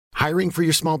Hiring for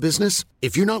your small business?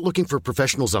 If you're not looking for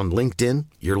professionals on LinkedIn,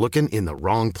 you're looking in the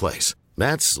wrong place.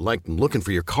 That's like looking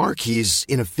for your car keys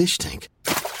in a fish tank.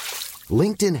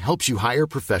 LinkedIn helps you hire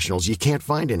professionals you can't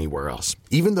find anywhere else,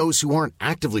 even those who aren't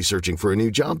actively searching for a new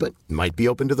job but might be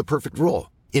open to the perfect role.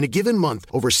 In a given month,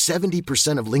 over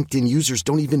 70% of LinkedIn users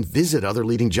don't even visit other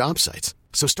leading job sites.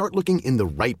 So start looking in the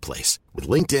right place. With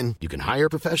LinkedIn, you can hire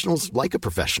professionals like a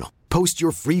professional. Post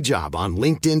your free job on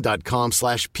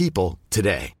linkedin.com/people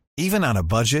today. Even on a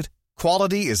budget,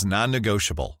 quality is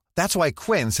non-negotiable. That's why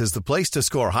Quince is the place to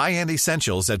score high-end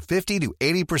essentials at 50 to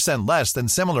 80% less than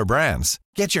similar brands.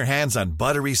 Get your hands on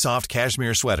buttery soft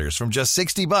cashmere sweaters from just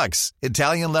 $60,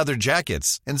 Italian leather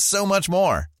jackets, and so much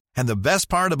more. And the best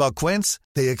part about Quince,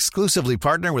 they exclusively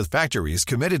partner with factories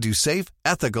committed to safe,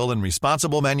 ethical, and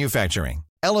responsible manufacturing.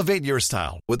 Elevate your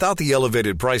style without the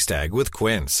elevated price tag with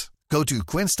Quince. Go to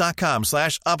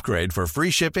quince.com/upgrade for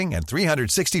free shipping and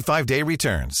 365-day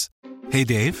returns. Hey,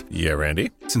 Dave. Yeah,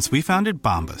 Randy. Since we founded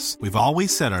Bombas, we've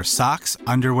always said our socks,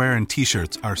 underwear, and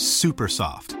T-shirts are super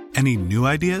soft. Any new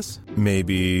ideas?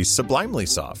 Maybe sublimely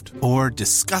soft. Or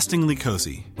disgustingly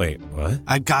cozy. Wait, what?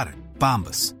 I got it.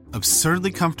 Bombas.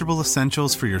 Absurdly comfortable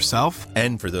essentials for yourself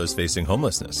and for those facing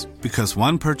homelessness. Because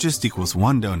one purchased equals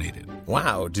one donated.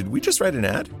 Wow, did we just write an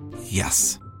ad?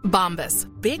 Yes. Bombas.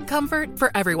 Big comfort for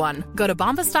everyone. Go to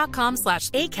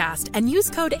bombas.com/ACAST and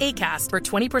use code ACAST for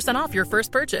 20% off your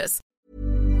first purchase.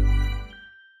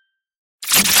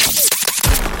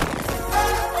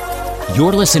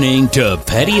 You're listening to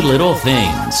Petty Little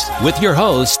Things with your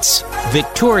hosts,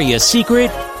 Victoria's Secret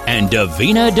and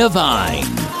Davina Divine.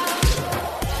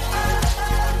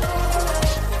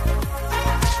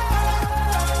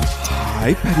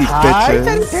 Hi, petty bitches. Hi,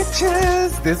 petty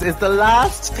bitches. This is the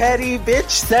last petty bitch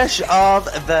sesh of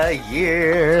the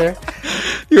year.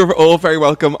 You're all very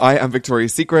welcome. I am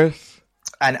Victoria's Secret.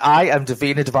 And I am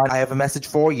Davina Divine. I have a message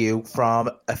for you from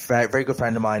a very good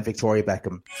friend of mine, Victoria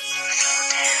Beckham.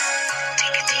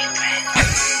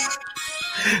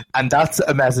 And that's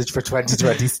a message for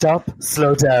 2020. Stop,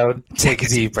 slow down, take a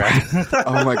deep breath.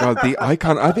 Oh my God, the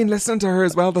icon. I've been listening to her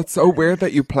as well. That's so weird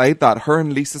that you played that. Her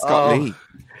and Lisa Scott Lee.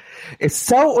 It's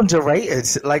so underrated.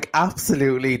 Like,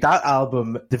 absolutely. That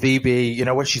album, the VB, you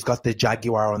know, where she's got the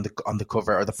Jaguar on the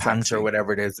cover, or the Panther, or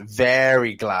whatever it is.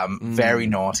 Very glam, very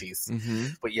naughties. Mm-hmm.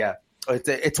 But yeah,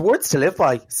 it's words to live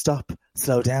by. Stop,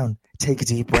 slow down, take a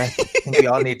deep breath. I think we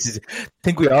all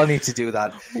need to do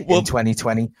that in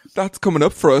 2020. That's coming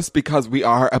up for us because we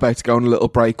are about to go on a little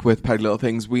break with Petty Little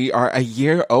Things. We are a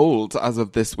year old as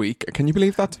of this week. Can you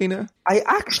believe that, Tina? I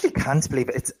actually can't believe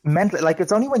it. It's mental. Like,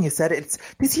 it's only when you said it.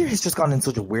 This year has just gone in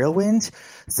such a whirlwind.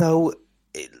 So,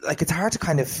 it's hard to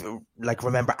kind of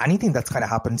remember anything that's kind of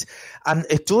happened, and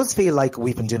it does feel like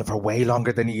we've been doing it for way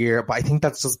longer than a year, but I think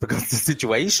that's just because of the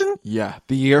situation. Yeah,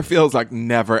 the year feels like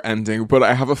never ending. But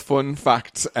I have a fun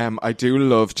fact. I do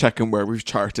love checking where we've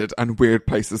charted and weird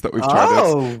places that we've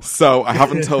charted. So I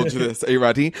haven't told you this. Are you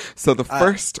ready? So the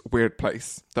first weird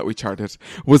place that we charted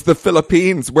was the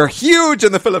Philippines. We're huge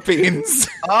in the Philippines.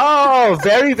 Oh,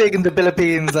 very big in the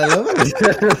Philippines. I love it.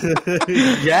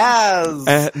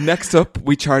 Yes. Next up,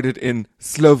 we charted in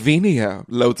Slovenia.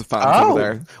 Loads of fans over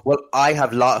there. Well, I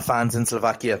have a lot of fans in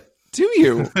Slovakia. Do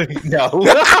you? No.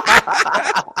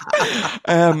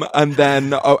 And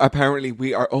then apparently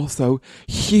we are also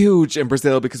huge in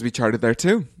Brazil because we charted there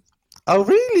too. Oh,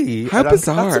 really? How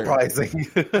bizarre. That's surprising.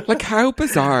 Like, how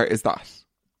bizarre is that?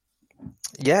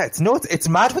 Yeah, it's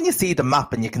mad when you see the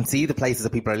map and you can see the places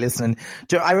that people are listening.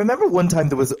 I remember one time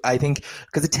there was, I think,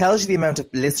 because it tells you the amount of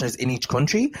listeners in each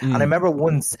country. And I remember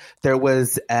once there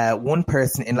was one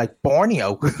person in like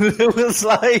Borneo. It was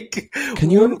like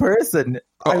one person.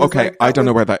 Oh, okay, like, I don't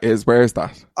know where that is. Where is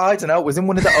that? I don't know. It was in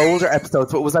one of the older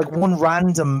episodes, but it was like one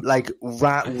random,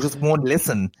 just one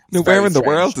listen. No, where in the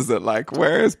world is it? Like,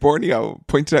 where is Borneo?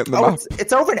 Pointed out in the map.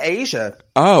 It's over in Asia.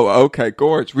 Oh, okay,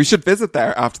 gorge. We should visit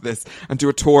there after this and do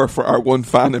a tour for our one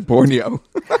fan in Borneo.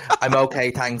 I'm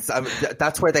okay, thanks.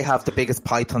 That's where they have the biggest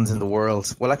pythons in the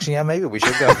world. Well, actually, yeah, maybe we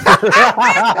should go.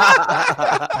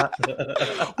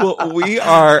 Well,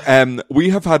 we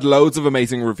have had loads of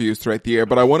amazing reviews throughout the year,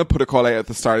 but I want to put a call out at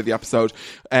the start of the episode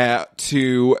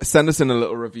to send us in a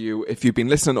little review. If you've been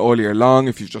listening all year long,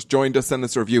 if you've just joined us, send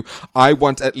us a review. I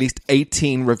want at least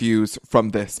 18 reviews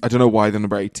from this. I don't know why the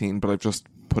number 18, but I've just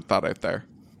put that out there.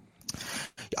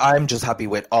 I'm just happy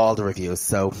with all the reviews,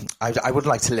 so I would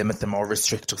like to limit them or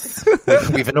restrict us.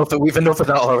 We've enough of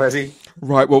that already.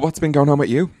 Right, well, what's been going on with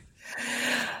you?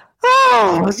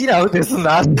 Oh, this and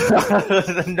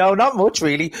that. No, not much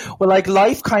really. Well, like,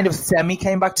 life kind of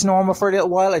came back to normal for a little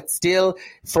while. It's still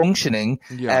functioning.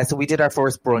 Yeah. So we did our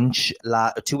first brunch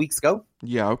 2 weeks ago.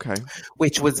 Yeah, okay.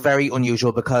 Which was very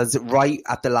unusual because right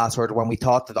at the last word, when we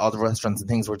thought that all the restaurants and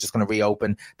things were just going to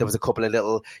reopen, there was a couple of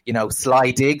little,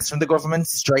 sly digs from the government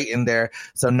straight in there.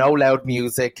 So no loud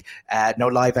music, no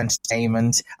live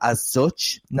entertainment as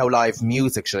such, no live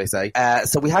music, should I say.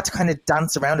 So we had to kind of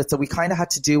dance around it. So we kind of had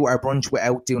to do our brunch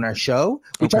without doing our show,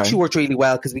 which actually worked really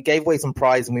well because we gave away some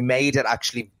prize and we made it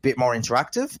actually a bit more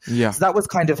interactive. Yeah. So that was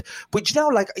kind of, but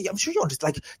I'm sure you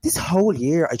understand, like this whole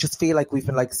year, I just feel like we've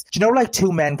been like, like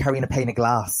two men carrying a pane of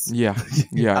glass. Yeah,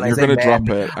 yeah. And you're going to drop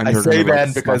it. And I you're say gonna,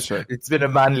 men because it's been a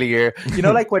manly year.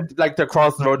 Like when like they're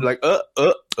crossing the road, like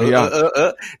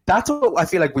That's what I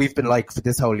feel like we've been like for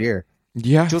this whole year.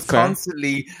 Yeah, just fair.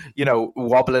 constantly,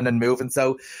 wobbling and moving.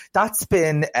 So that's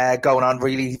been going on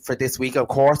really for this week. Of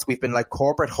course, we've been like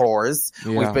corporate whores.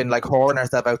 Yeah. We've been like whoring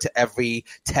ourselves out to every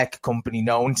tech company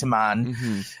known to man.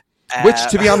 Mm-hmm. Which,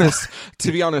 to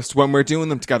be honest, when we're doing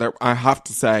them together, I have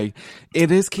to say,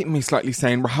 it is keeping me slightly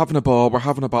sane. We're having a ball. We're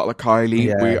having a bottle of Kylie.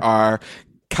 Yeah. We are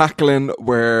cackling.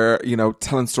 We're,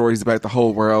 telling stories about the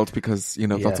whole world because,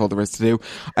 that's all there is to do.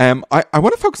 I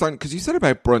want to focus on, because you said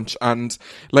about brunch, and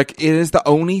like, it is the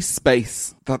only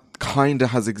space that kind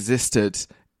of has existed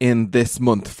in this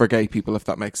month for gay people, if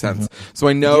that makes sense. Mm-hmm. So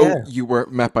I know you were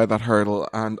met by that hurdle,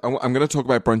 and I'm going to talk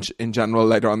about brunch in general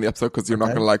later on in the episode because you're not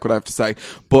going to like what I have to say.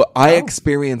 But I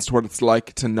experienced what it's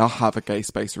like to not have a gay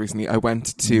space recently. I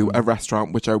went to a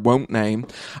restaurant, which I won't name,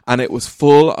 and it was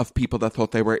full of people that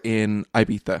thought they were in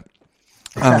Ibiza.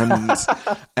 And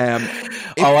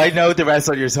I know the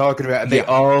restaurant you're talking about, and they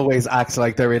always act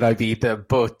like they're in Ibiza,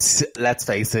 but let's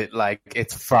face it, like,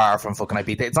 it's far from fucking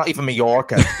Ibiza. It's not even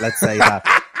Mallorca, let's say that.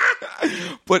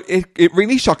 But it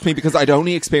really shocked me because I'd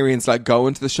only experienced like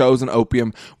going to the shows in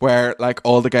Opium where like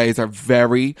all the gays are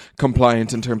very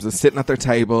compliant in terms of sitting at their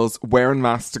tables, wearing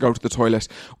masks to go to the toilet.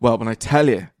 Well, when I tell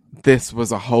you, this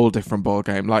was a whole different ball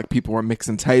game. Like, people were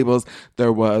mixing tables.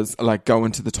 There was like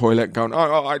going to the toilet going,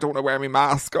 oh, I don't want to wear my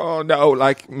mask. Oh no,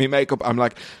 like me makeup. I'm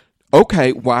like,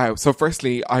 okay, wow. So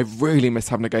firstly, I really miss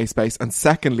having a gay space. And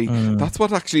secondly, that's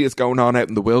what actually is going on out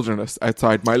in the wilderness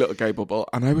outside my little gay bubble.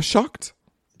 And I was shocked.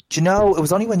 Do you know, it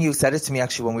was only when you said it to me,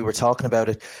 actually, when we were talking about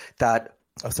it, that...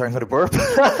 Oh, sorry, I'm going to burp.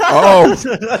 Oh,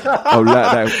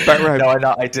 let out.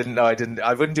 No, I didn't.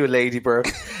 I wouldn't do a lady burp.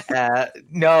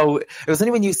 No, it was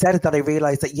only when you said it that I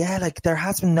realised that, like, there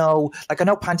has been no... Like, I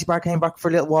know Panty Bar came back for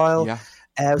a little while. Yeah.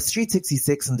 Street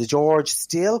 66 and the George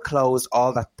still closed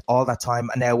all that time,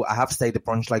 and now I have to say the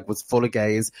brunch like was full of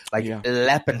gays, like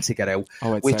leaping to get out,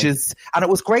 and it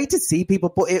was great to see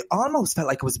people, but it almost felt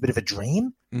like it was a bit of a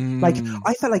dream. Like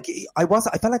I felt like I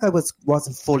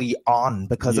wasn't fully on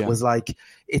because it was like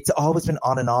it's always been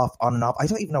on and off. I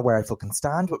don't even know where I fucking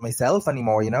stand with myself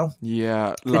anymore,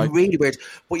 Yeah, it's been really weird.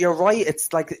 But you're right,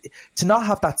 it's like to not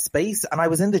have that space. And I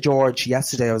was in the George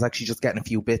yesterday. I was actually just getting a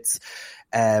few bits.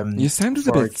 You sounded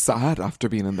a bit sad after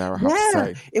being in there, I have to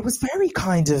say. It was very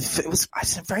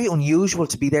very unusual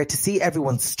to be there, to see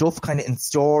everyone's stuff kind of in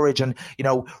storage and,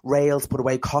 rails put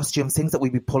away, costumes, things that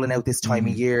we'd be pulling out this time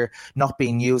of year, not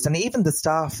being used. And even the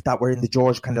staff that were in the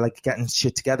George kind of like getting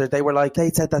shit together, they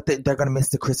said that they're going to miss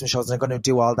the Christmas shows and they're going to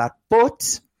do all that.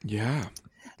 But... yeah.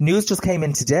 News just came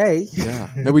in today. Yeah.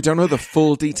 No, we don't know the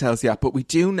full details yet, but we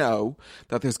do know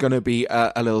that there's going to be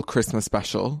a little Christmas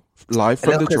special live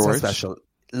from the George. Special.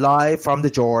 Live from the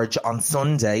George on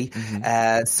Sunday.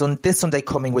 This Sunday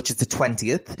coming, which is the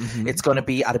 20th. It's going to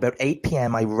be at about 8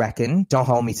 p.m, I reckon. Don't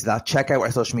hold me to that. Check out our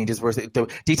social medias where the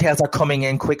details are coming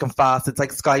in quick and fast. It's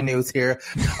like Sky News here.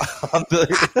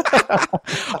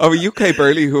 UK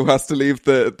Burley, who has to leave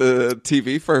the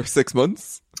TV for 6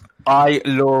 months. I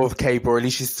love Kay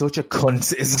Burley. She's such a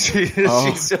cunt, isn't she?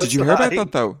 Oh, did you hear about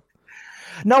that though?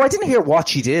 No, I didn't hear what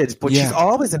she did, but she's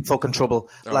always in fucking trouble.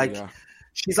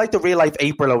 She's like the real life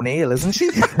April O'Neil, isn't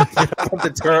she? From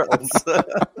the Turtles.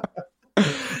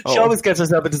 She always gets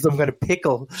herself into some kind of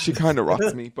pickle. She kind of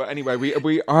rots me. But anyway,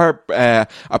 we are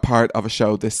a part of a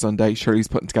show this Sunday. Shirley's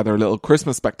putting together a little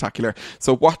Christmas spectacular.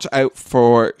 So watch out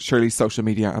for Shirley's social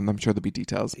media, and I'm sure there'll be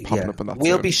details popping up on that.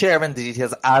 We'll be sharing the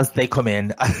details as they come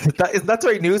in. That's a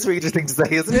very newsreader thing to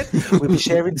say, isn't it? We'll be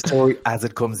sharing the story as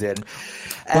it comes in.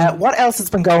 What else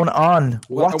has been going on?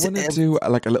 Well, I want to do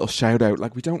like a little shout out.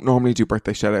 Like, we don't normally do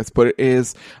birthday shout outs, but it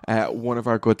is one of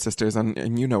our good sisters,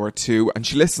 and you know her too, and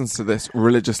she listens to this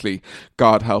religiously,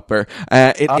 God help her.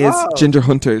 It is Ginger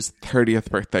Hunter's 30th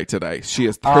birthday today. She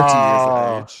is 30 years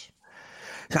of age.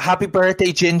 Happy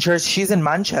birthday, Ginger. She's in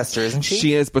Manchester, isn't she?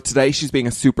 She is, but today she's being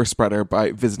a super spreader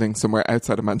by visiting somewhere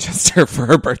outside of Manchester for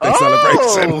her birthday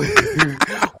celebration.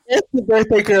 It's the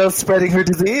birthday girl spreading her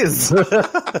disease.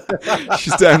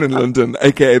 She's down in London,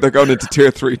 aka they're going into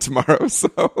tier 3 tomorrow, so...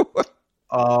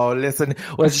 Oh, listen.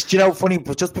 Well, do you know, funny,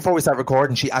 but just before we start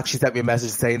recording, she actually sent me a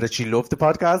message saying that she loved the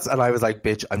podcast. And I was like,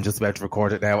 bitch, I'm just about to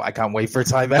record it now. I can't wait for a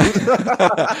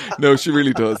timeout. No, she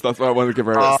really does. That's why I wanted to give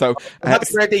her. So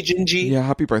happy birthday, Gingy. Yeah,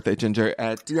 happy birthday, Ginger.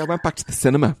 I went back to the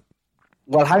cinema.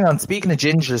 Well, hang on. Speaking of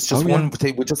gingers, just one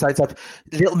thing. We just said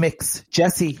Little Mix,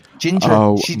 Jessie, Ginger.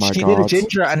 Oh, she my did God. a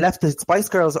Ginger and left the Spice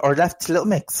Girls, or left Little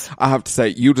Mix. I have to say,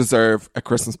 you deserve a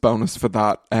Christmas bonus for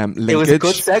that linkage. It was a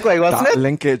good segue, wasn't that it?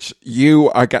 Linkage. You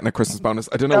are getting a Christmas bonus.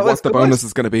 I don't know what the bonus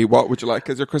is going to be. What would you like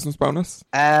as your Christmas bonus?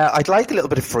 I'd like a little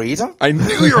bit of freedom. I knew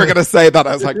you were going to say that.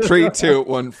 I was like, 3, 2,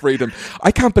 1, freedom.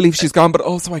 I can't believe she's gone, but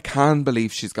also I can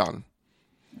believe she's gone.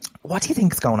 What do you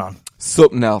think is going on?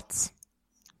 Something else.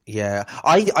 Yeah,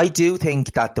 I do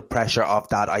think that the pressure of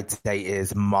that, I'd say,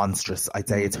 is monstrous. I'd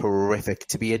say it's horrific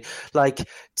to be and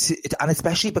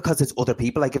especially because it's other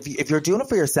people. Like if you're doing it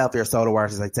for yourself, you're a solo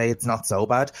artist, I'd say it's not so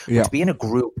bad. Yeah. But to be in a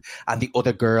group and the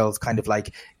other girls kind of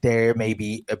like, they're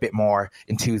maybe a bit more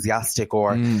enthusiastic,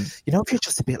 or, you know, if you're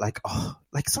just a bit like, oh,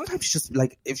 like sometimes just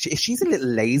like, if she's a little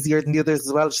lazier than the others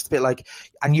as well, it's just a bit like,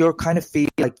 and you're kind of feel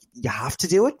like you have to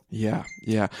do it. Yeah.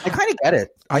 I kind of get it.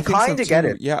 I kind of get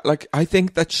it. Yeah, like I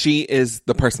think that she is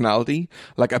the personality,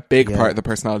 like a big part of the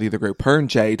personality of the group. Her and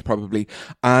Jade probably.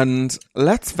 And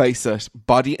let's face it,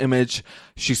 body image,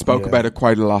 she spoke about it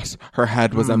quite a lot. Her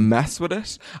head was a mess with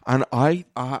it. And I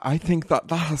think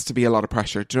that has to be a lot of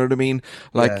pressure. Do you know what I mean?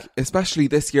 Like, especially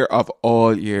this year of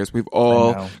all years, we've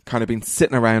all kind of been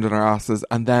sitting around on our asses.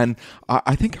 And then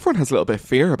I think everyone has a little bit of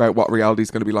fear about what reality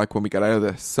is going to be like when we get out of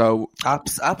this. So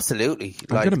absolutely.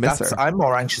 I'm going to miss her. I'm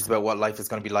more anxious about what life is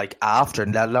going to be like after,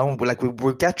 and let alone, like,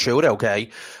 we'll get through it, okay,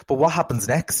 but what happens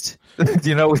next?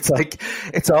 You know, it's like,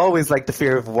 it's always like the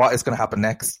fear of what is going to happen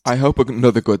next. I hope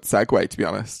another good segue, to be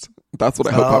honest. That's what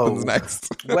I hope happens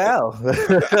next. Well,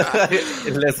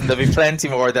 listen, there'll be plenty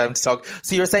more of them to talk.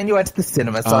 So you're saying you went to the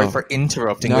cinema. Sorry for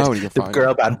interrupting with the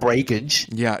girl band Breakage.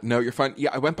 Yeah, no, you're fine. Yeah,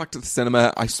 I went back to the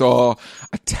cinema. I saw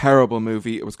a terrible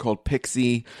movie. It was called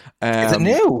Pixie. Is it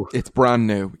new? It's brand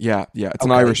new. Yeah. It's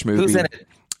an Irish movie. Who's in it?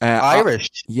 Irish?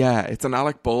 Yeah, it's an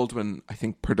Alec Baldwin, I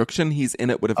think, production. He's in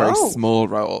it with a very small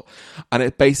role. And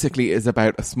it basically is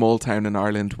about a small town in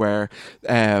Ireland where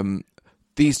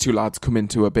these two lads come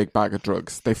into a big bag of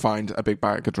drugs. They find a big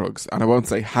bag of drugs. And I won't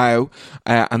say how.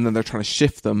 And then they're trying to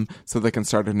shift them so they can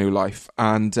start a new life.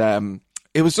 And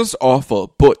it was just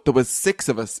awful, but there was 6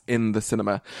 of us in the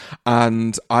cinema,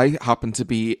 and I happened to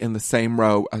be in the same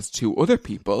row as 2 other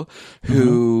people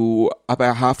who,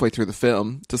 about halfway through the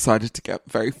film, decided to get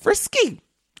very frisky.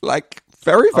 Like,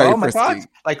 very, very frisky. Oh my God.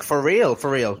 Like, for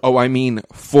real? Oh, I mean,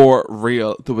 for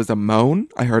real. There was a moan.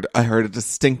 I heard a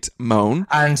distinct moan.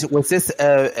 And was this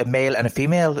a male and a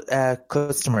female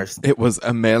customers? It was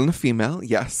a male and a female,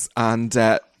 yes. And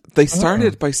they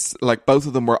started by, like, both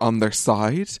of them were on their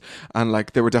side, and,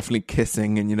 like, they were definitely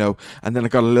kissing, and, you know, and then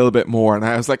it got a little bit more, and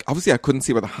I was like, obviously I couldn't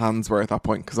see where the hands were at that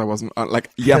point, because I wasn't, like,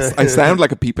 yes, I sound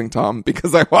like a peeping Tom,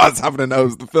 because I was having a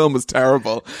nose. The film was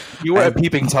terrible. You were a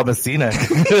peeping Thomasina.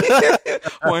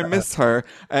 Oh, I miss her.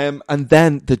 And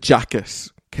then the jacket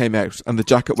came out, and the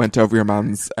jacket went over your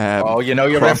man's you know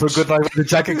you're ready for a good night when the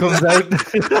jacket comes out.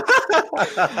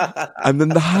 And then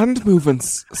the hand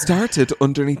movements started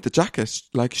underneath the jacket,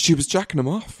 like she was jacking him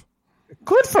off.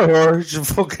 Good for her.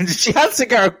 She has to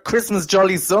get her Christmas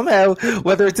jolly somehow,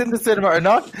 whether it's in the cinema or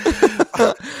not.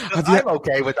 I'm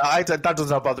okay with that. That does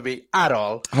not bother me at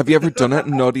all. Have you ever done it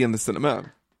naughty in the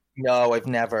cinema? No, I've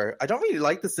never. I don't really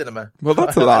like the cinema. Well,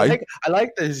 that's a lie. I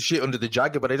like the shit under the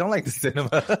jacket, but I don't like the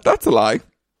cinema. That's a lie.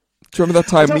 Do you remember that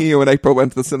time me, you and April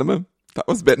went to the cinema? That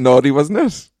was a bit naughty, wasn't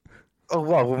it? Oh,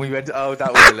 what? When we went to, that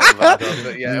was a little bad, wasn't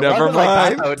it? Yeah, Never it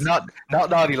mind. Like that, not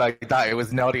naughty like that. It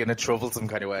was naughty in a troublesome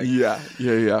kind of way.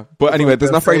 Yeah. But anyway,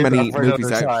 there's not very many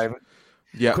movies out. Time.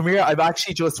 Yeah. Come here. I've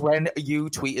actually just, when you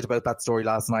tweeted about that story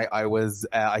last night, I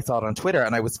saw it on Twitter,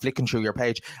 and I was flicking through your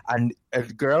page, and a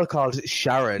girl called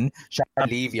Sharon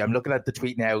Levy, I'm looking at the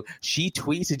tweet now, she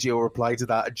tweeted you a reply to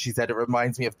that, and she said, it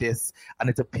reminds me of this, and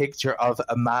it's a picture of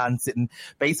a man sitting,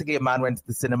 basically a man went to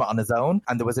the cinema on his own,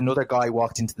 and there was another guy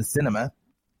walked into the cinema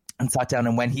and sat down,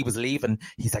 and when he was leaving,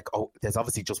 he's like, oh, there's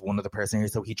obviously just one other person here,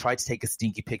 so he tried to take a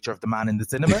sneaky picture of the man in the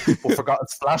cinema, but forgot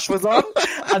his flash was on,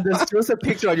 and there's just a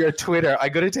picture on your Twitter.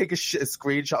 I'm going to take a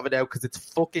screenshot of it now, because it's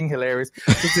fucking hilarious.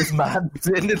 It's this man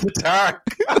sitting in the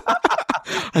dark.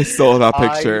 I saw that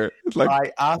picture.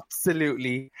 I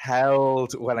absolutely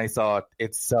howled when I saw it.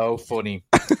 It's so funny.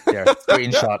 There,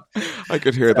 screenshot. I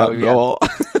could hear that all.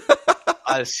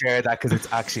 I'll share that because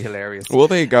it's actually hilarious. Well,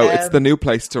 there you go. It's the new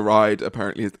place to ride,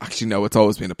 apparently. Actually, no, it's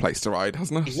always been a place to ride,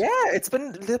 hasn't it? Yeah, it's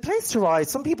been the place to ride.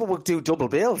 Some people would do double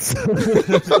bills.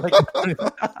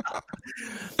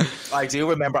 I do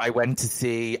remember I went to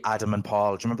see Adam and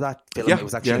Paul. Do you remember that film? Yeah, It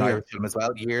was actually an Irish film as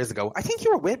well, years ago. I think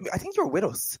you were with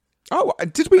us. Oh,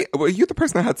 did we? Were you the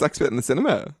person I had sex with in the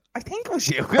cinema? I think it was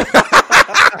you.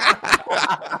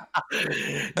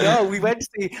 No, we went to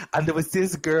see, and there was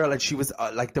this girl, and she was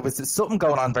there was something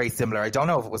going on very similar. I don't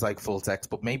know if it was like full sex,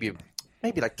 but maybe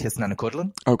like kissing and a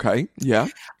cuddling. Okay, yeah.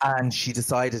 And she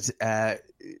decided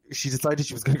she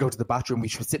was going to go to the bathroom.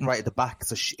 She was sitting right at the back,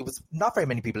 so it was not very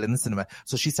many people in the cinema.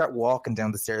 So she started walking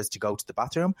down the stairs to go to the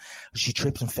bathroom. She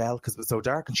tripped and fell because it was so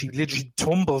dark, and she literally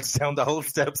tumbled down the whole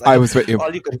steps. I was with you.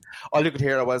 All you could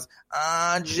hear was,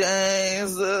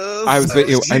 Jesus. I was with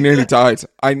you. I nearly died.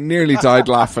 I nearly died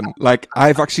laughing. Like,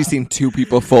 I've actually seen 2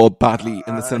 people fall badly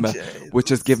in the cinema, which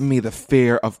has given me the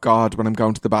fear of God when I'm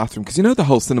going to the bathroom. Because you know the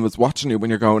whole cinema's watching you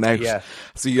when you're going out. Yeah.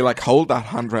 So you like hold that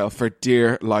handrail for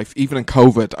dear life. Even in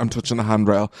COVID, I'm touching the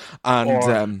handrail.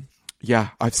 And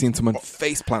I've seen someone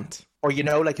face plant. Or, you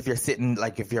know, like if you're sitting,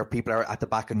 like if your people are at the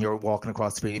back and you're walking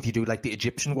across the screen, if you do like the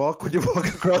Egyptian walk when you walk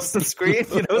across the screen,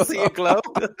 you know, so you glow.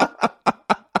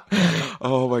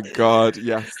 Oh my God,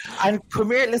 yes. And come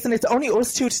here, listen, it's only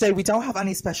us 2 today. We don't have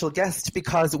any special guests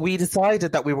because we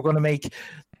decided that we were going to make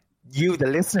you, the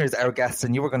listeners, our guests,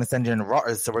 and you were going to send in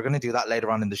rotters. So we're going to do that later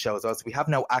on in the show as well. So we have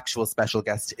no actual special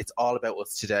guest. It's all about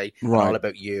us today. Right. All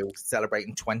about you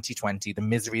celebrating 2020, the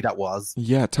misery that was.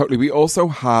 Yeah, totally. We also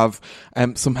have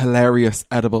some hilarious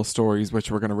edible stories,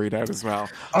 which we're going to read out as well.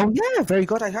 Oh, yeah, very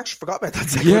good. I actually forgot about that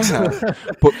segment. Yeah,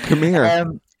 but come here.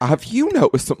 Have you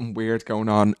noticed something weird going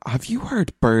on? Have you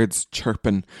heard birds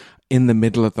chirping in the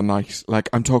middle of the night? Like,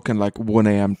 I'm talking like 1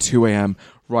 a.m., 2 a.m.,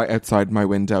 right outside my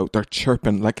window. They're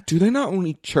chirping. Like, do they not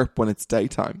only chirp when it's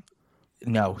daytime?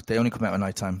 No, they only come out at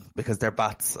nighttime because they're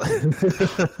bats.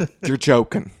 You're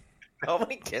joking. Oh, am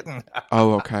I kidding?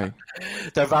 Oh, okay.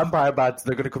 They're vampire bats.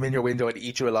 They're going to come in your window and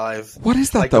eat you alive. What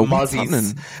is that, like though? What's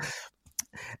happening?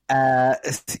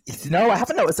 No, I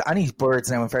haven't noticed any birds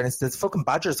now, in fairness. There's fucking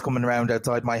badgers coming around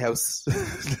outside my house,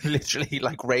 literally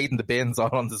like raiding the bins all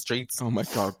on the streets. Oh my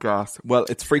God, grass. Well,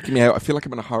 it's freaking me out. I feel like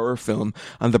I'm in a horror film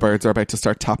and the birds are about to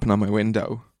start tapping on my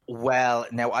window. Well,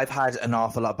 now I've had an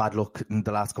awful lot of bad luck in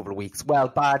the last couple of weeks. Well,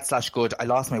 bad/good. I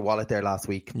lost my wallet there last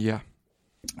week. Yeah.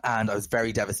 And I was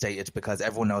very devastated because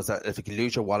everyone knows that if you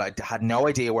lose your wallet, I had no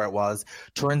idea where it was.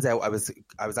 Turns out I was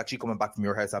actually coming back from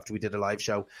your house after we did a live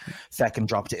show. Feckin'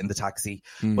 dropped it in the taxi,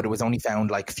 but it was only found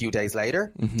like a few days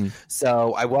later. Mm-hmm.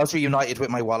 So I was reunited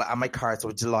with my wallet and my card, so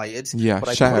I was delighted. Yeah,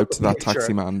 but shout out to that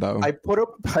taxi man though. I put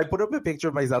up a picture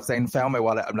of myself saying found my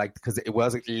wallet. I'm like, because it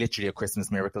was literally a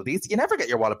Christmas miracle. You never get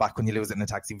your wallet back when you lose it in a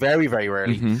taxi. Very, very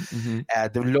rarely. Mm-hmm,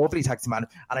 mm-hmm. The lovely taxi man,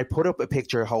 and I put up a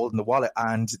picture holding the wallet,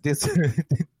 and this.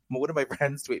 One of my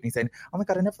friends tweeted me saying, "Oh my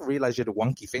God, I never realized you had a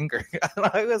wonky finger." And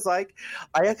I was like,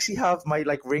 I actually have my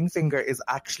like ring finger is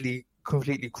actually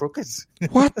completely crooked.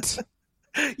 What?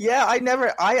 Yeah,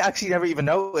 I actually never even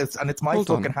noticed, and it's my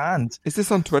fucking hand. Is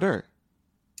this on Twitter?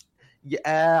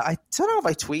 Yeah, I don't know if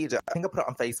I tweeted it. I think I put it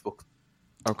on Facebook.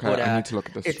 Okay, but, I need to look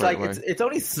at this it's straight like away. it's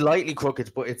only slightly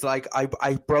crooked, but it's like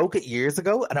I broke it years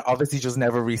ago, and it obviously just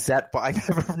never reset. But I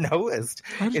never noticed.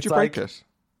 How did you break it?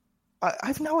 I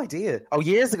have no idea. Oh,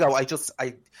 years ago, I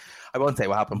won't say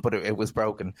what happened, but it was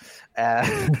broken,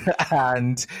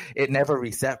 and it never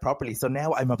reset properly. So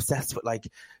now I'm obsessed with like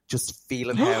just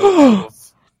feeling how.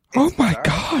 Oh my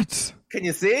God! Can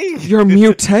you see? You're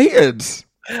mutated.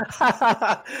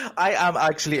 I am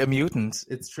actually a mutant.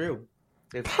 It's true.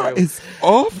 That is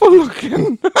awful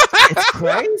looking. It's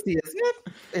crazy, isn't it?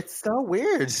 It's so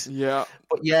weird. Yeah.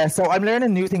 But yeah, so I'm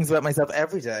learning new things about myself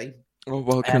every day. Oh,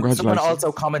 well, congratulations. Someone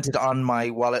also commented on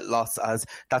my wallet loss as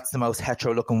that's the most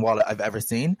hetero-looking wallet I've ever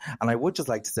seen. And I would just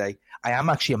like to say, I am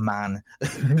actually a man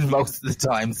most of the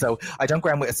time. So I don't go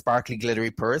around with a sparkly, glittery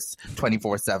purse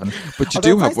 24/7. But you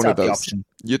do have one of those.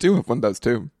 You do have one of those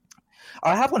too.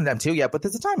 I have one of them too, yeah, but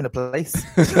there's a time and a place.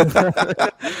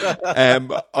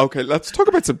 Okay, let's talk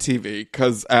about some TV,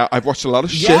 because I've watched a lot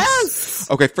of shit. Yes!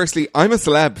 Okay, firstly, I'm a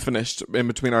Celeb finished in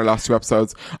between our last 2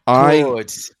 episodes. I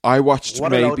watched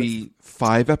maybe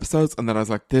 5 episodes, and then I was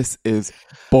like, this is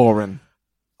boring.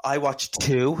 I watched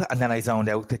 2 and then I zoned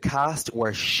out. The cast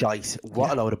were shite. What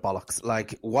a load of bollocks.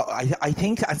 Like, what I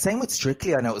think, and same with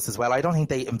Strictly, I noticed as well. I don't think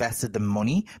they invested the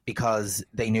money because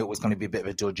they knew it was going to be a bit of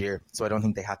a dud year. So I don't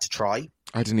think they had to try.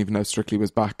 I didn't even know Strictly was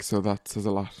back, so that says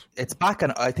a lot. It's back,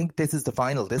 and I think this is the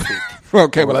final this week.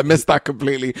 Okay, well, I missed that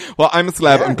completely. Well, I'm a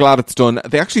Celeb. Yeah. I'm glad it's done.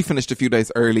 They actually finished a few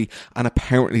days early, and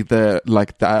apparently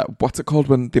what's it called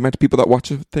when the amount of people that watch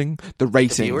a thing? The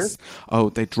ratings.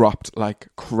 They dropped like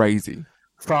crazy.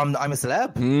 From I'm a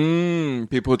Celeb?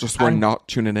 People just were not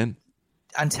tuning in.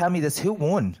 And tell me this, who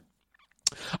won?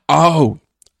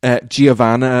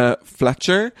 Giovanna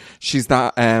Fletcher. She's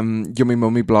that Yummy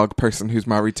Mummy blog person who's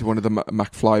married to one of the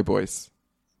McFly boys.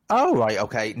 Oh, right,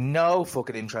 okay. No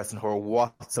fucking interest in her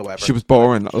whatsoever. She was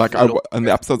boring. Like, in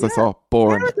the episodes I saw,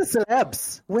 boring.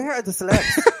 Where are the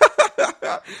celebs?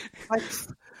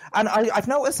 And I've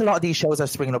noticed a lot of these shows are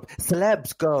springing up.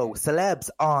 Celebs go, celebs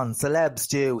on, celebs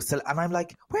do. And I'm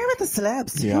like, where are the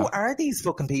celebs? Yeah. Who are these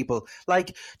fucking people?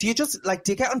 Like, do you get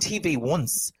on TV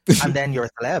once and then you're a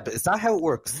celeb? Is that how it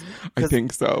works? I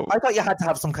think so. I thought you had to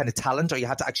have some kind of talent or you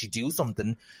had to actually do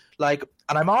something. Like,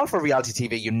 and I'm all for reality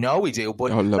TV, you know we do, but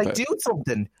do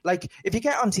something. Like, if you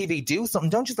get on TV, do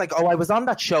something. Don't just like, I was on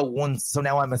that show once, so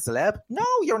now I'm a celeb. No,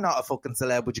 you're not a fucking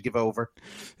celeb, would you give over?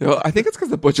 I think it's because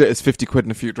the budget is 50 quid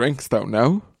and a few drinks, though,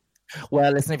 no?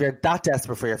 Well, listen, if you're that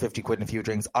desperate for your 50 quid and a few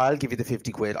drinks, I'll give you the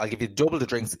 50 quid. I'll give you double the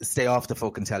drinks. Stay off the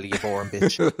fucking telly, you boring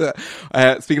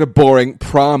bitch. Speaking of boring,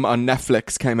 Prom on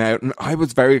Netflix came out, and I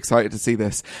was very excited to see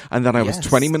this. And then I was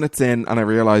 20 minutes in, and I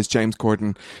realised James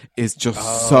Corden is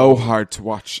just so hard to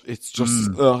watch. It's just,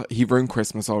 he ruined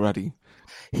Christmas already.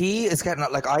 He is getting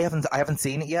like I haven't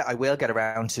seen it yet. I will get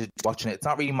around to watching it. It's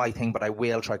not really my thing, but I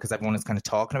will try because everyone is kind of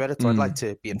talking about it. So I'd like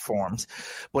to be informed.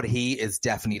 But he is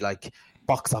definitely like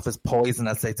box office poison,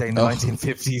 as they say in the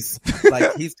 1950s.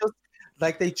 Like he's just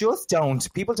like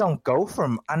people don't go for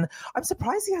him. And I'm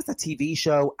surprised he has a TV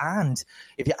show. And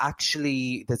if you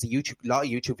actually, there's a lot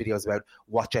of YouTube videos about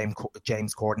what James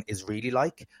Corden is really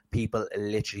like. People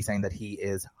literally saying that he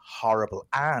is horrible.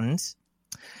 And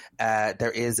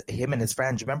there is him and his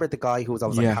friend. Do you remember the guy who was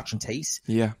always like Catherine Tate?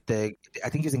 Yeah. I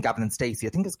think he was in Gavin and Stacey. I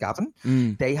think it's Gavin.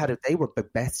 They were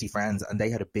bestie friends, and they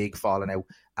had a big falling out.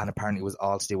 And apparently it was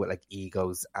all to do with like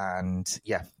egos. And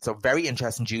so very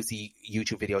interesting, juicy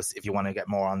YouTube videos if you want to get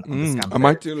more on the scandal. I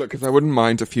might do look, because I wouldn't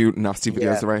mind a few nasty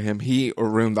videos about him. He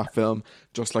ruined that film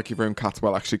just like he ruined Cats.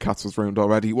 Well, actually, Cats was ruined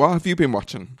already. What have you been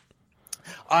watching?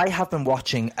 I have been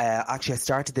watching, actually I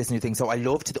started this new thing, so I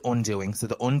loved The Undoing. So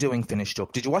The Undoing finished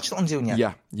up. Did you watch The Undoing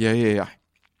yet? Yeah.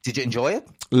 Did you enjoy it?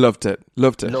 Loved it.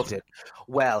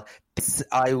 Well,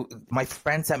 my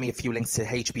friend sent me a few links to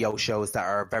HBO shows that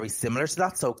are very similar to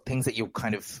that, so things that you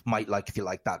kind of might like if you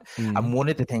like that. And one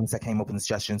of the things that came up in the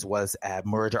suggestions was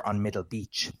Murder on Middle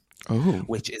Beach,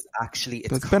 which is actually...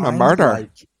 It's been a murder.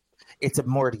 It's a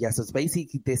murder, yes. So it's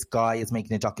basically this guy is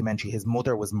making a documentary. His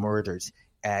mother was murdered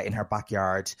in her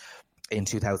backyard in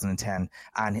 2010,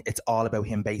 and it's all about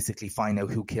him basically finding out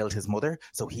who killed his mother.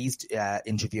 So he's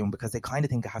interviewing, because they kind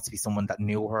of think it has to be someone that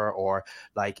knew her, or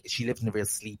like she lived in a real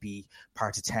sleepy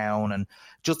part of town, and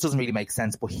just doesn't really make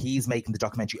sense. But he's making the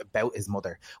documentary about his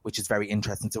mother, which is very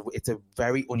interesting. So it's a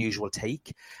very unusual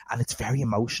take, and it's very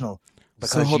emotional.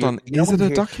 So hold on, is it a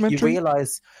documentary? You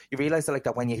realize that, like,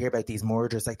 that when you hear about these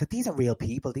murders, like that these are real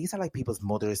people. These are like people's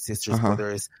mothers, sisters,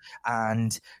 brothers,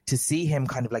 and to see him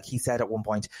kind of like, he said at one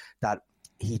point that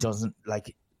he doesn't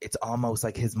like. It's almost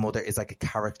like his mother is like a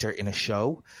character in a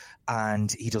show,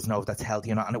 and he doesn't know if that's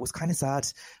healthy or not. And it was kind of sad.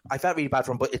 I felt really bad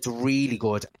for him, but it's really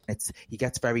good. He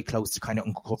gets very close to kind of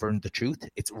uncovering the truth.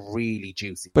 It's really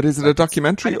juicy. But is it a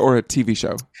documentary or a TV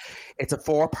show? It's a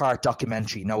 4-part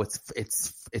documentary. No,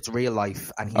 it's real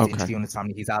life, and he's interviewing his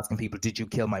family. He's asking people, "Did you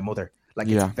kill my mother?" Like,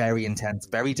 it's very intense,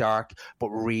 very dark, but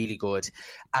really good.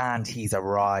 And he's a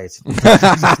ride.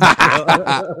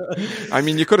 I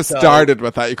mean, you could have started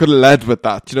with that. You could have led with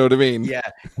that. Do you know what I mean? Yeah,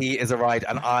 he is a ride.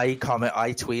 And I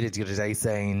tweeted the other day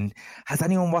saying, has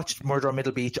anyone watched Murder on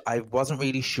Middle Beach? I wasn't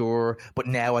really sure, but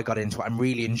now I got into it. I'm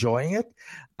really enjoying it.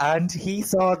 And he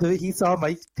saw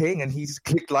my thing, and he just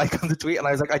clicked like on the tweet. And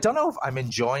I was like, I don't know if I'm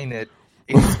enjoying it.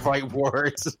 It's the right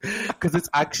word, because it's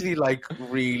actually like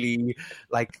really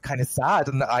like kind of sad,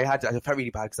 and I felt really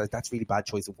bad because that's really bad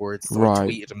choice of words. So I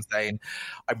tweeted him saying,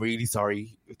 "I'm really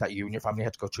sorry that you and your family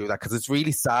had to go through that, because it's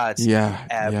really sad."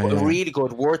 But really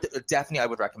good. Definitely, I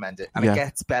would recommend it, and it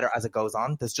gets better as it goes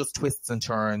on. There's just twists and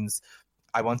turns.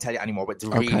 I won't tell you anymore, but it's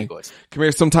really good. Come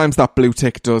here. Sometimes that blue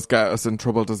tick does get us in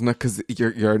trouble, doesn't it? Because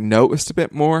you're noticed a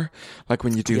bit more. Like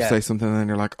when you do say something, and then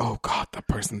you're like, "Oh God, that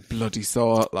person bloody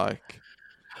saw it!" Like.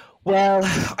 Well,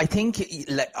 I think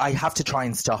I have to try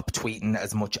and stop tweeting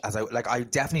as much as I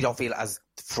definitely don't feel as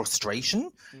frustration,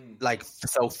 like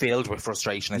so filled with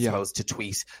frustration, I suppose, to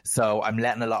tweet. So I'm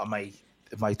letting a lot of my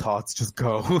my thoughts just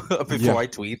go before I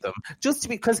tweet them. Just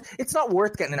because it's not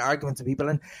worth getting in arguments with people,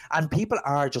 and people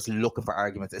are just looking for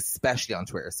arguments, especially on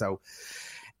Twitter. So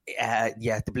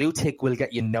the blue tick will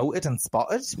get you noted and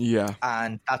spotted. Yeah.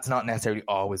 And that's not necessarily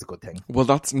always a good thing. Well,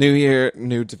 that's New Year,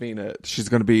 new Davina. She's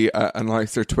going to be a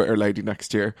nicer Twitter lady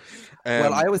next year.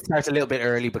 Well, I always start a little bit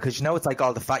early because, you know, it's like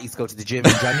all the fatties go to the gym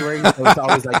in January. So it's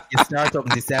always like you start up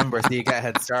in December so you get a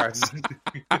head start.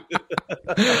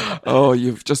 Oh,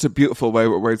 you've just a beautiful way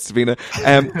with words, Davina.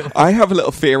 I have a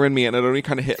little fear in me, and it only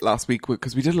kind of hit last week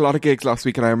because we did a lot of gigs last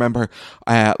week, and I remember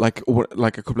like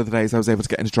a couple of the days I was able to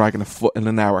get into drag in a foot in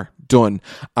an hour, done.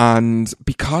 And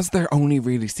because they're only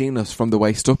really seeing us from the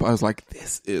waist up, I was like,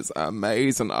 this is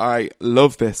amazing. I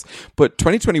love this. But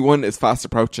 2021 is fast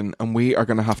approaching, and we are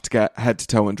going to have to get head to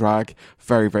toe in drag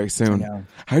very, very soon.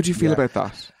 How do you feel about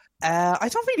that? I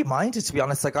don't really mind it, to be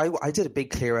honest. Like I did a big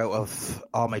clear out of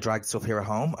all my drag stuff here at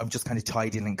home. I'm just kind of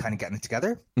tidying and kind of getting it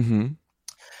together. Mm-hmm.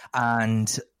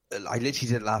 And I literally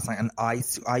did it last night, and I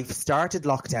started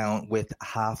lockdown with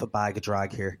half a bag of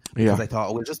drag here because I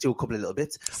thought, we'll just do a couple of little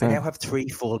bits. I now have 3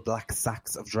 full black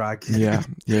sacks of drag.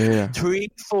 Yeah. 3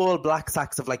 full black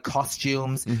sacks of like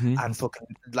costumes and fucking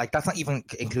like that's not even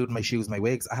including my shoes, my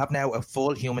wigs. I have now a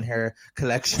full human hair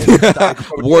collection.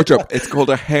 Wardrobe. It's called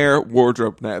a hair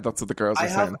wardrobe now. That's what the girls are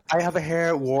saying. I have a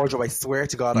hair wardrobe. I swear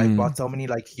to God, I bought so many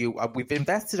like you. We've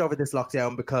invested over this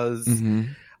lockdown because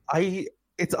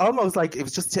it's almost like it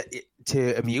was just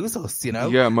to amuse us, you know?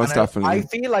 Yeah, most definitely. I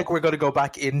feel like we're going to go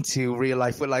back into real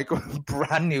life with like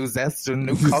brand new zest and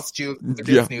new costumes,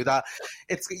 this, new that.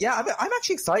 I'm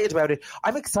actually excited about it.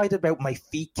 I'm excited about my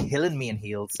feet killing me in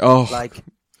heels. Oh,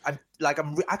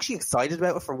 I'm actually excited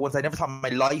about it for once. I never thought in my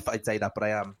life I'd say that, but I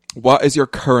am. What is your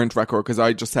current record? Because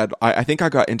I just said, I think I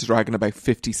got into drag in about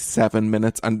 57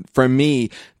 minutes. And for me,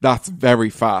 that's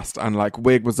very fast. And like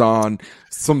wig was on,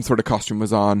 some sort of costume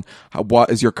was on.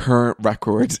 What is your current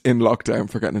record in lockdown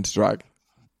for getting into drag?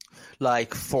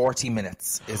 Like 40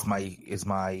 minutes is my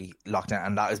lockdown.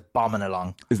 And that is bombing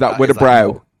along. Is that with a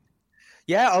brow?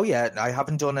 Yeah. Oh yeah. I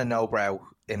haven't done a no brow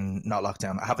in not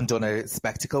lockdown. I haven't done a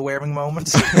spectacle wearing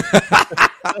moment.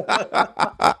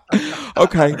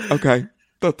 Okay.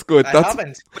 That's good. I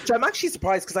haven't, which I'm actually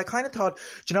surprised because I kind of thought, do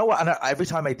you know what? And every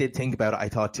time I did think about it, I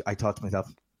thought to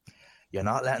myself, you're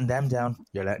not letting them down.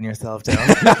 You're letting yourself down.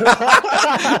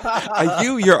 Are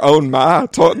you your own ma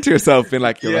talking to yourself, being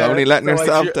like, you're only letting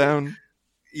yourself down?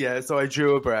 Yeah, so I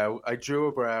drew a brow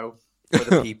for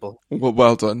the people.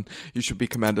 Well done. You should be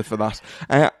commended for that.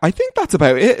 I think that's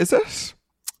about it, is it?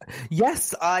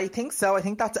 Yes, I think so. I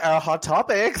think that's our hot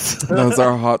topics. Those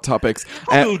are our hot topics.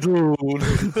 We're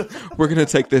going to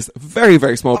take this very,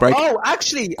 very small break. Oh,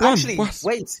 actually,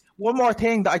 wait. One more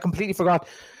thing that I completely forgot.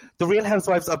 The Real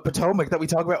Housewives of Potomac that we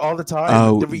talk about all the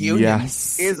time. The reunion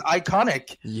is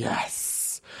iconic.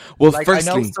 Yes. Well, like,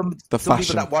 firstly, I know some fashion.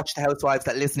 People that watch the Housewives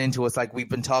that listen into us, like we've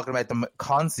been talking about them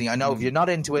constantly. I know if you're not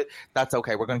into it, that's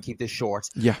okay. We're going to keep this short.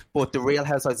 Yeah. But the Real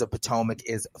Housewives of Potomac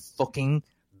is fucking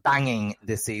banging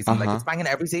this season. Like it's banging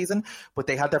every season, but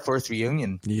they had their first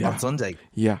reunion on Sunday.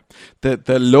 Yeah.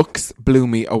 The looks blew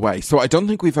me away. So I don't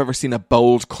think we've ever seen a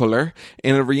bold colour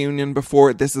in a reunion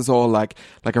before. This is all like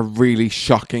a really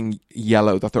shocking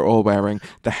yellow that they're all wearing.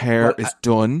 The hair is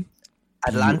done.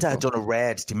 Atlanta had done a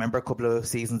red. Do you remember a couple of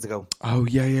seasons ago? Oh,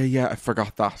 yeah. I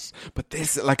forgot that. But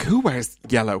this, like, who wears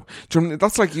yellow?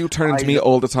 That's like you turning to me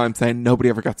all the time saying nobody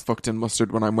ever gets fucked in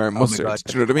mustard when I'm wearing mustard.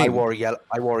 Do you know what I mean?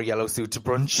 I wore a yellow suit to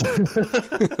brunch.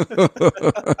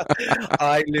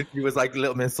 I literally was like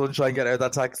Little Miss Sunshine getting out of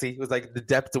that taxi. It was like the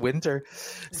depth of winter.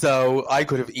 So I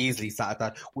could have easily sat at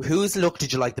that. Whose look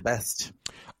did you like the best?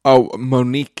 Oh,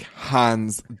 Monique,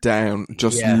 hands down,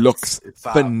 just looks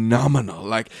phenomenal.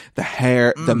 Like the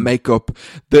hair, the makeup,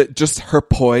 just her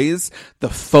poise, the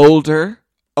folder.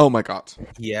 Oh my God.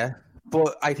 Yeah.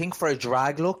 But I think for a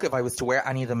drag look, if I was to wear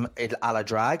any of them a la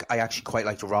drag, I actually quite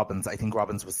liked Robin's. I think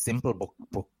Robin's was simple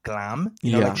but glam.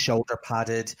 You know, like shoulder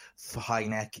padded, high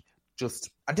neck.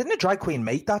 And didn't a drag queen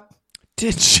make that?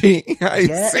 Did she? Are you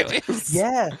serious?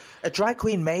 Yeah, a drag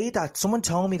queen made that. Someone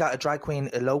told me that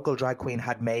a local drag queen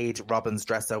had made Robin's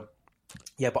dress. So,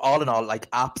 yeah, but all in all, like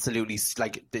absolutely,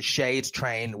 like the shade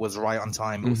train was right on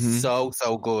time. It was so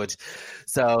good.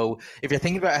 So if you're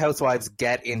thinking about Housewives,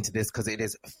 get into this because it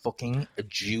is fucking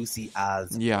juicy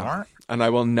as more. And I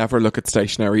will never look at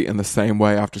stationery in the same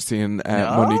way after seeing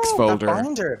Monique's folder.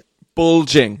 Binder.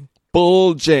 Bulging.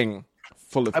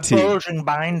 Full of tea. A bulging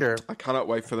binder. I cannot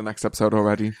wait for the next episode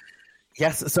already.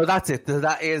 Yes, so that's it.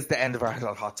 That is the end of our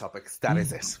hot topics. That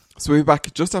is it. So we'll be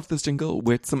back just after this jingle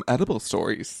with some edible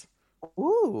stories.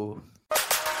 Ooh.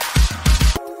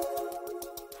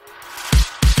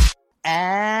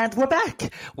 And we're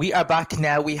back. We are back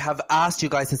now. We have asked you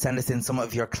guys to send us in some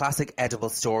of your classic edible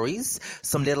stories,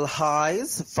 some little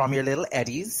highs from your little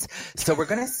eddies. So we're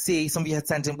going to see, some of you had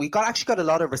sent in, we actually got a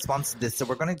lot of responses to this, so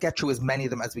we're going to get through as many of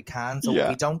them as we can. So if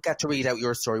we don't get to read out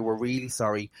your story, we're really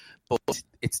sorry, but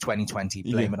it's 2020.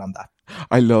 Blame it on that.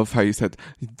 I love how you said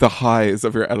the highs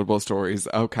of your edible stories.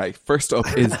 Okay, first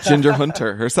up is Ginger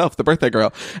Hunter herself, the birthday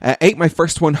girl. Ate my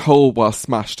first one whole while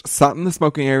smashed. Sat in the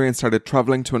smoking area and started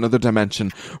travelling to another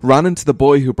dimension. Ran into the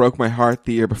boy who broke my heart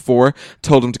the year before.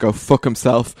 Told him to go fuck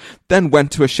himself. Then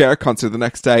went to a Cher concert the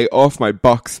next day. Off my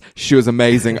box. She was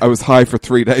amazing. I was high for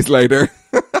 3 days later.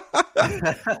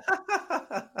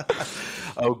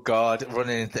 Oh God,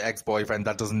 running into ex-boyfriend,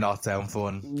 that does not sound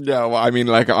fun. Yeah, well, I mean,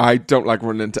 like, I don't like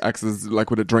running into exes,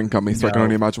 like, with a drink on me, so I can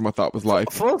only imagine what that was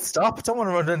like. Full stop. Don't want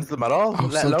to run into them at all,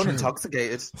 let alone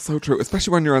intoxicated. So true,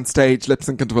 especially when you're on stage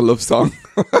lip-syncing to a love song.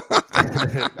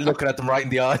 Looking at them right in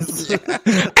the eyes.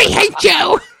 I hate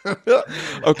you!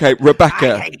 Okay,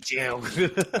 Rebecca. I hate you.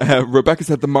 Rebecca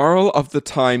said, the moral of the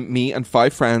time me and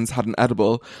 5 friends had an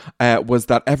edible was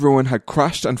that everyone had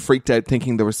crashed and freaked out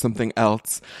thinking there was something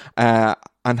else.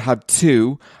 And had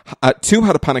two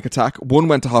had a panic attack, 1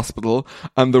 went to hospital,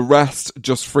 and the rest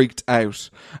just freaked out,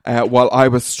 while I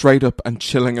was straight up and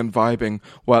chilling and vibing,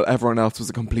 while everyone else was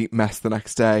a complete mess the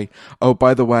next day. Oh,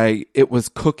 by the way, it was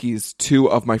cookies 2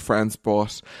 of my friends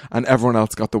bought, and everyone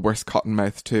else got the worst cotton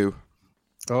mouth too.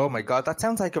 Oh my God, that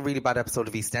sounds like a really bad episode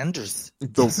of EastEnders.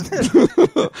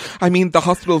 I mean, the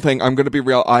hospital thing, I'm going to be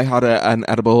real, I had an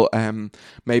edible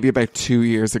maybe about 2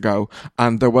 years ago,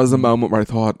 and there was a moment where I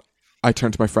thought, I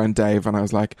turned to my friend Dave and I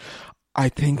was like, I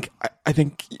think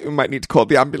you might need to call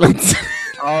the ambulance.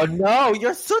 Oh no,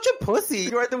 you're such a pussy.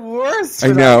 You're the worst. I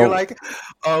know. You're like,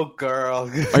 oh girl.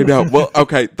 I know. Well,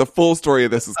 okay, the full story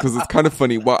of this is because it's kind of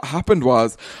funny. What happened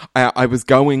was I was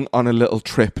going on a little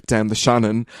trip down the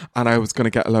Shannon and I was going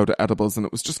to get a load of edibles, and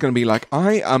it was just going to be like,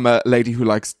 I am a lady who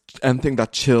likes anything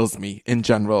that chills me in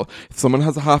general. If someone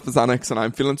has a half a Xanax and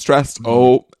I'm feeling stressed,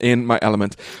 in my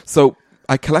element. So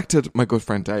I collected my good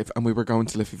friend Dave and we were going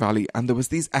to Liffey Valley, and there was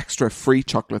these extra free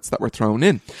chocolates that were thrown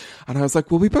in. And I was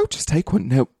like, well, we both just take one.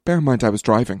 Now, bear in mind, I was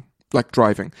driving.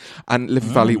 And Liffey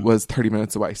Valley was 30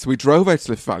 minutes away. So we drove out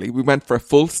to Liffey Valley. We went for a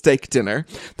full steak dinner.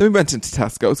 Then we went into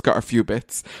Tesco's, got a few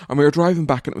bits. And we were driving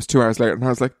back and it was 2 hours later. And I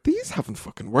was like, these haven't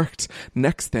fucking worked.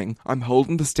 Next thing, I'm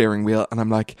holding the steering wheel and I'm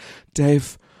like,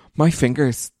 Dave, my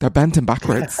fingers, they're bending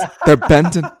backwards.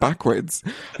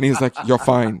 And he was like, you're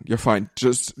fine.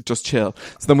 Just chill.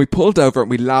 So then we pulled over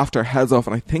and we laughed our heads off.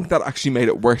 And I think that actually made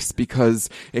it worse because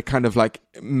it kind of like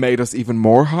made us even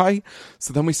more high.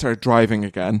 So then we started driving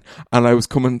again and I was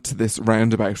coming to this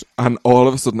roundabout and all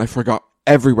of a sudden I forgot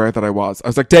everywhere that I was. I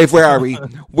was like, Dave, where are we?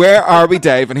 Where are we,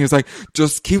 Dave? And he was like,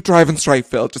 just keep driving straight,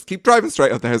 Phil. Just keep driving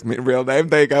straight. Oh, there's my real name.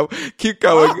 There you go. Keep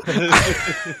going.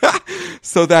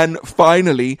 So then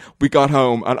finally we got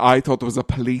home and I thought there was a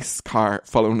police car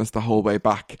following us the whole way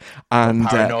back. And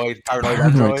paranoid.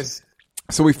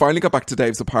 So we finally got back to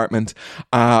Dave's apartment.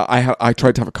 I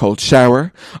tried to have a cold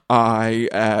shower.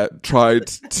 I tried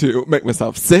to make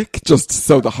myself sick just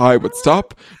so the high would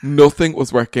stop. Nothing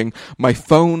was working. My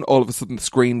phone, all of a sudden the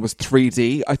screen was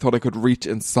 3D. I thought I could reach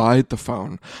inside the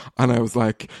phone. And I was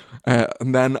like,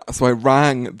 so I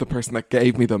rang the person that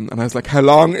gave me them and I was like, how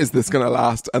long is this going to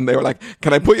last? And they were like,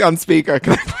 can I put you on speaker?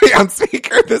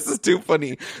 This is too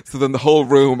funny. So then the whole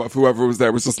room of whoever was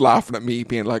there was just laughing at me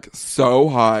being like so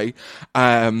high.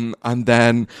 And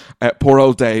then poor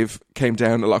old Dave came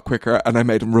down a lot quicker and I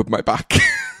made him rub my back.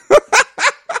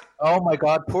 Oh my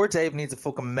God, poor Dave needs a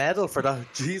fucking medal for that.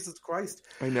 Jesus Christ.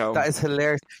 I know. That is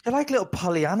hilarious. You're like little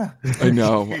Pollyanna. I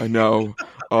know.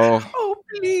 Oh,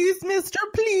 please, mister,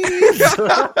 please.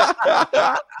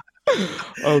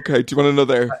 Okay, do you want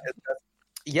another?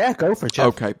 Yeah, go for it, Jeff.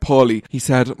 Okay, Paulie. He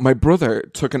said, my brother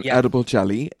took an edible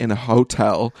jelly in a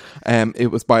hotel.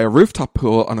 It was by a rooftop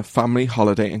pool on a family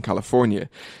holiday in California.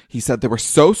 He said they were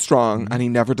so strong and he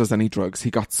never does any drugs.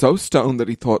 He got so stoned that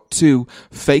he thought 2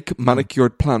 fake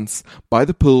manicured plants by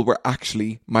the pool were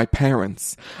actually my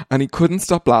parents. And he couldn't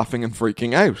stop laughing and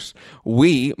freaking out.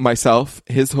 We, myself,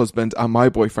 his husband and my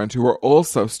boyfriend, who were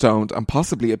also stoned and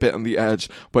possibly a bit on the edge,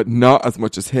 but not as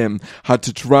much as him, had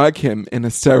to drag him in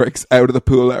hysterics out of the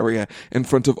pool area in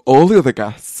front of all the other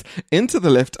guests, into the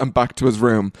lift and back to his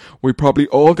room. We probably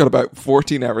all got about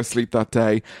 14 hours sleep that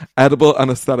day. Edible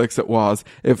anesthetics it was.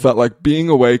 It felt like being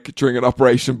awake during an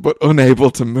operation but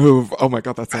unable to move. Oh my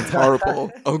God, that sounds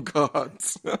horrible. Oh God.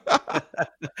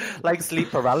 Like sleep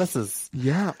paralysis.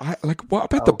 Yeah, what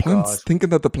about the plants? God. Thinking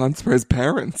that the plants were his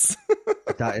parents.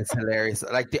 That is hilarious.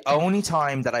 Like, the only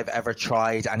time that I've ever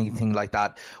tried anything like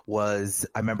that was,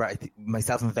 I remember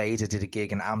myself and Veda did a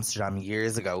gig in Amsterdam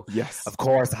years ago. Yes. Of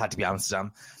course it had to be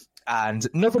Amsterdam. And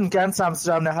nothing against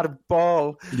Amsterdam, I had a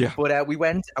ball. Yeah. But we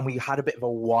went and we had a bit of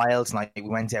a wild night. We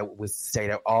went out, we stayed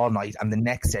out all night. And the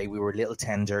next day we were a little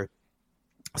tender.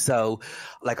 So,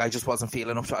 like, I just wasn't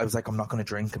feeling up to it. I was like, I'm not going to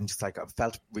drink. I'm just like, I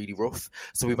felt really rough.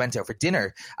 So we went out for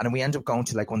dinner and then we ended up going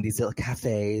to like one of these little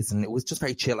cafes and it was just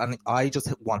very chill. And I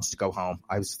just wanted to go home.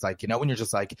 I was just like, you know, when you're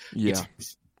just like, Yeah.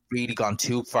 it's really gone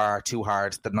too far, too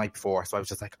hard the night before. So I was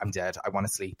just like, I'm dead. I want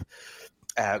to sleep.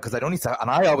 Because I'd only say, and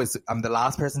I'm the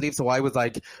last person to leave. So I was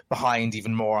like behind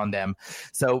even more on them.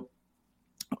 So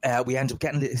we ended up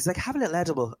getting, he's like, have a little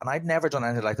edible. And I'd never done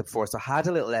anything like that before. So I had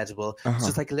a little edible. It was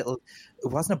just like a little, it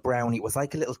wasn't a brownie. It was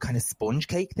like a little kind of sponge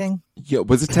cake thing. Yeah.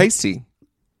 Was it tasty?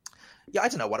 Yeah, I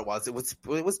don't know what it was. It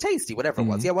was tasty, whatever it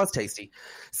was. Yeah, it was tasty.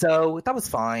 So that was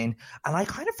fine. And I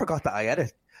kind of forgot that I had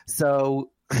it.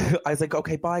 So I was like,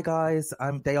 okay, bye guys.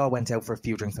 They all went out for a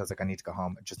few drinks. I was like, I need to go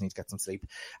home. I just need to get some sleep.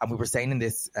 And we were staying in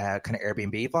this kind of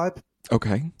Airbnb vibe.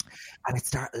 Okay. And it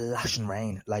started lashing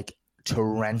rain, like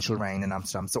torrential rain in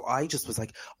Amsterdam. So I just was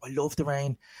like, I love the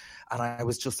rain. And I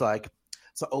was just like,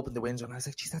 so I opened the window and I was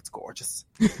like, geez, that's gorgeous.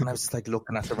 And I was just like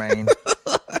looking at the rain.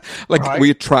 Like, right? were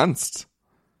you tranced?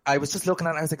 I was just looking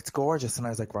at it and I was like, it's gorgeous. And I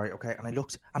was like, right, okay. And I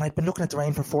looked and I'd been looking at the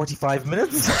rain for 45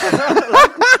 minutes.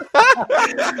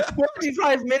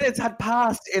 45 minutes had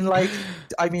passed in like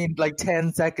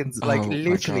 10 seconds, like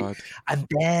literally. And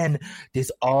then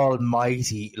this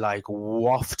almighty like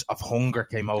waft of hunger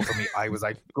came over me. I was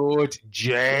like, good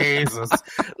Jesus.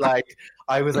 Like,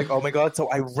 I was like, oh my God. So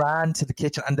I ran to the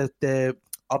kitchen and the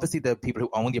obviously the people who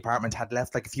owned the apartment had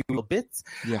left like a few little bits.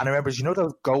 Yeah. And I remember, you know,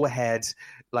 those go ahead,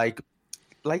 like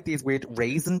these weird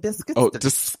raisin biscuits. Oh,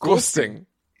 disgusting.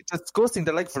 Disgusting.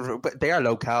 They're like, but they are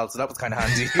local, so that was kind of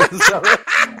handy. So,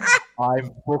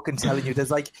 I'm fucking telling you, there's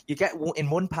like, you get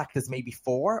in one pack, there's maybe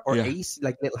 4 or 8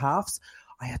 like little halves.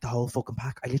 I had the whole fucking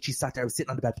pack. I literally sat there, I was sitting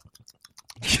on the bed,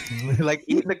 like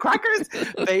eating the crackers.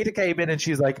 Veda came in and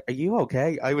she's like, "Are you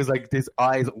okay?" I was like, this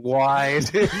eyes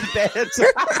wide in bed.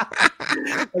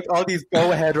 Like all these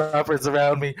go ahead rappers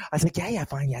around me. I was like, yeah,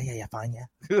 fine, yeah, fine, yeah.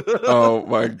 Oh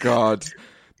my God.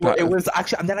 But it was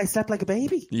actually, and then I slept like a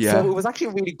baby. Yeah. So it was actually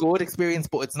a really good experience,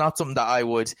 but it's not something that I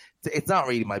would, it's not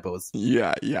really my buzz.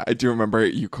 Yeah. I do remember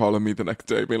you calling me the next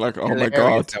day, being like, oh my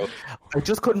God. So I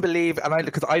just couldn't believe, and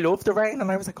because I love the rain,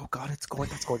 and I was like, oh God, it's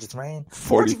gorgeous, that's gorgeous rain.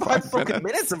 45 fucking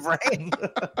minutes of rain.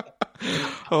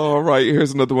 All right,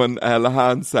 here's another one.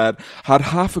 Lahan said, had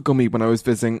half a gummy when I was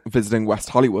visiting West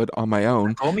Hollywood on my own.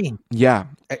 A gummy? Yeah.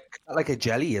 Like a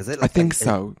jelly, is it? I think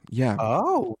so, yeah.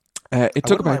 Oh. It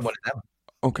took about...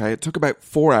 Okay, it took about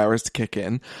 4 hours to kick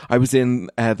in. I was in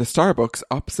the Starbucks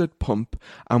opposite pump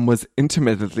and was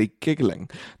intermittently giggling,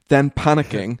 then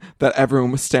panicking that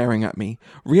everyone was staring at me.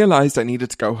 Realised I needed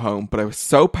to go home, but I was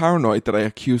so paranoid that I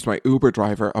accused my Uber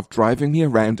driver of driving me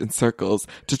around in circles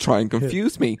to try and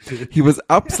confuse me. He was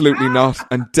absolutely not,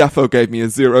 and defo gave me a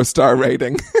 0-star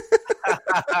rating.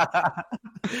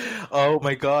 Oh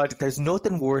my God, there's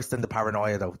nothing worse than the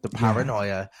paranoia though. The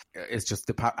paranoia is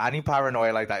just any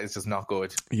paranoia like that is just not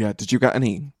good. Yeah, did you get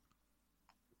any?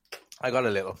 I got a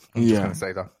little. I'm just going to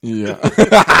say that. Yeah.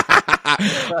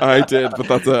 I did, but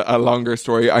that's a longer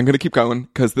story. I'm going to keep going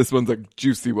because this one's a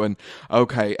juicy one.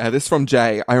 Okay, this is from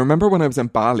Jay. I remember when I was in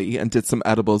Bali and did some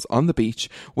edibles on the beach,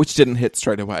 which didn't hit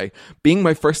straight away. Being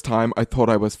my first time, I thought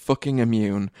I was fucking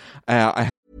immune.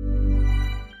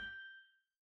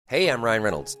 Hey, I'm Ryan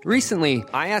Reynolds. Recently,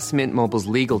 I asked Mint Mobile's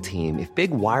legal team if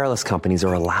big wireless companies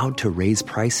are allowed to raise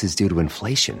prices due to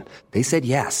inflation. They said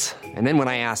yes. And then when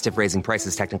I asked if raising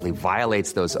prices technically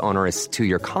violates those onerous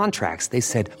 2-year contracts, they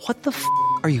said, what the f***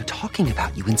 are you talking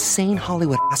about, you insane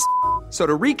Hollywood ass f- So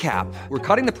to recap, we're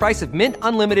cutting the price of Mint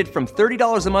Unlimited from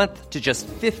 $30 a month to just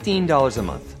 $15 a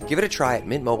month. Give it a try at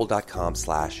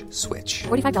mintmobile.com/switch.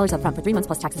 $45 up front for 3 months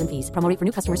plus taxes and fees. Promo rate for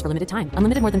new customers for limited time.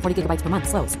 Unlimited more than 40 gigabytes per month.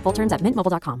 Slows full terms at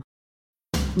mintmobile.com.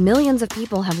 Millions of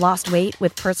people have lost weight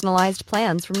with personalized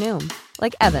plans from Noom.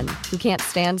 Like Evan, who can't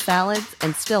stand salads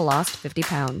and still lost 50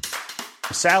 pounds.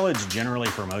 Salads generally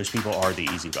for most people are the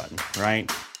easy button,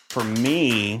 right? For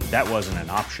me, that wasn't an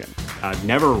option. I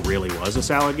never really was a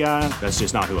salad guy. That's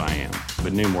just not who I am.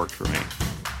 But Noom worked for me.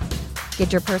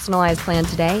 Get your personalized plan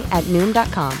today at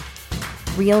Noom.com.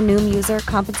 Real Noom user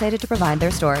compensated to provide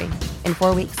their story. In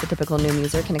 4 weeks, the typical Noom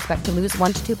user can expect to lose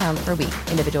 1 to 2 pounds per week.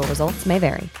 Individual results may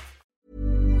vary.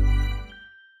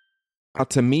 Had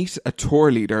to meet a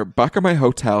tour leader back at my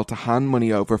hotel to hand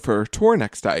money over for a tour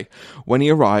next day. When he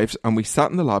arrived and we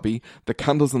sat in the lobby, the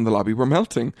candles in the lobby were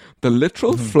melting. The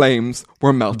literal flames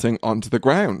were melting onto the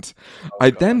ground.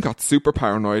 I then got super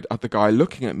paranoid at the guy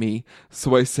looking at me,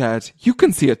 so I said, "You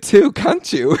can see it too,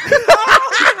 can't you?"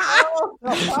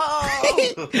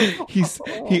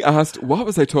 He asked, what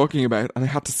was I talking about? And I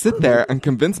had to sit there and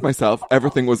convince myself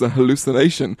everything was a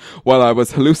hallucination while I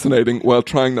was hallucinating while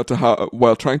trying to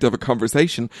have a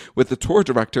conversation with the tour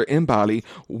director in Bali,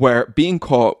 where being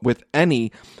caught with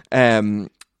any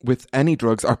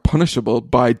drugs are punishable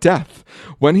by death.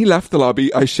 When he left the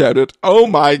lobby, I shouted, "Oh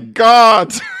my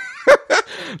God!"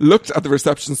 Looked at the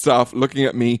reception staff looking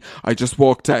at me. I just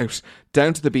walked out,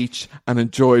 down to the beach and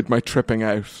enjoyed my tripping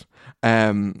out.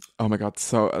 Oh my God,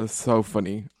 so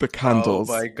funny. The candles.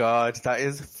 Oh my God, that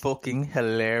is fucking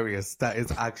hilarious. That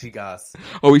is actually gas.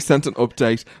 Oh, he sent an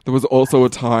update. There was also a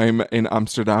time in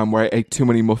Amsterdam where I ate too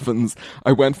many muffins.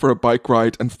 I went for a bike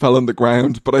ride and fell on the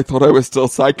ground, but I thought I was still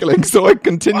cycling, so I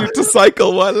continued to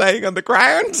cycle while laying on the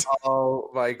ground. Oh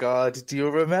my God. Do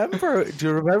you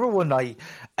remember one night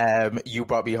you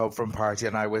brought me home from a party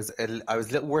and I was a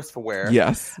little worse for wear.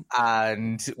 Yes.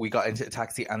 And we got into a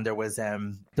taxi and there was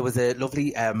a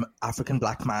lovely African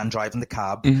black man driving the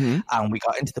cab, and we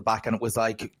got into the back and it was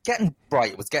like getting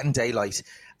bright, it was getting daylight,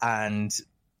 and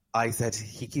I said,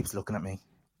 "He keeps looking at me,"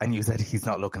 and you said, "He's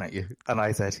not looking at you," and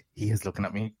I said, "He is looking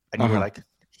at me," and you were like,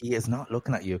 "He is not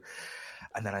looking at you,"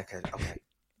 and then I said, "Okay,"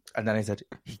 and then I said,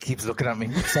 "He keeps looking at me."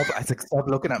 I said, "Stop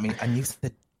looking at me," and you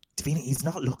said, "Davina, he's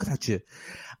not looking at you,"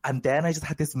 and then I just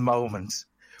had this moment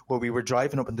where we were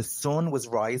driving up and the sun was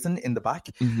rising in the back,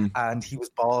 and he was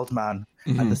bald, man,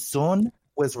 and the sun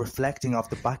was reflecting off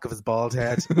the back of his bald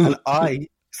head, and I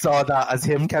saw that as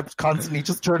him kept constantly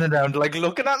just turning around, like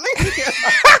looking at me.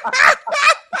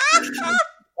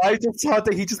 I just thought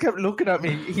that he just kept looking at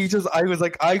me. I was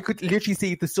like, I could literally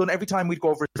see the sun every time we'd go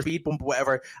over a speed bump or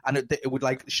whatever, and it would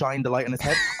like shine the light on his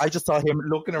head. I just saw him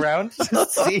looking around to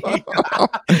see.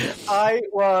 I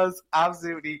was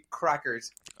absolutely crackered.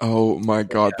 Oh my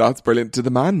God, that's brilliant. Did the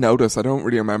man notice? I don't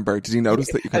really remember. Did he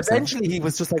notice that you kept Eventually he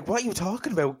was just like, "What are you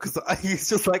talking about?" Because he's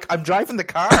just like, "I'm driving the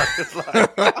car."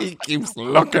 He keeps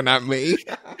looking at me.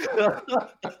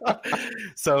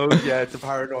 So yeah, the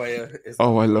paranoia is...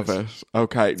 Oh, I love it.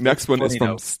 Okay, next one is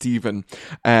from Stephen.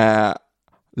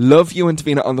 Love you and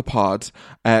Davina on the pod.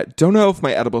 Don't know if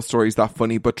my edible story is that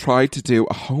funny, but tried to do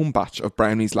a home batch of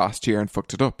brownies last year and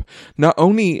fucked it up. Not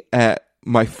only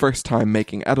my first time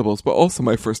making edibles, but also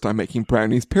my first time making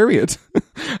brownies, period.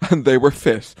 And they were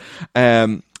fit.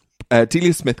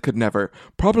 Delia Smith could never.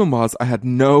 Problem was, I had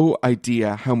no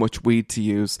idea how much weed to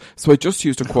use, so I just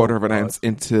used a quarter of an ounce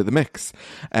into the mix.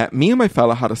 Me and my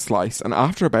fella had a slice, and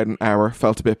after about an hour,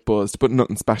 felt a bit buzzed, but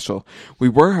nothing special. We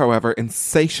were, however,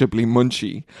 insatiably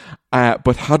munchy,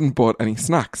 but hadn't bought any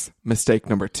snacks. Mistake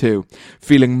number 2.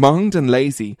 Feeling monged and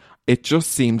lazy, it just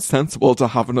seemed sensible to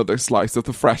have another slice of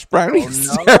the fresh brownies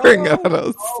staring at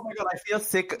us. Oh my God, I feel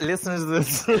sick listening to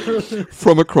this.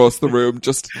 From across the room,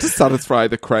 just to satisfy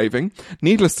the craving.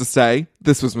 Needless to say,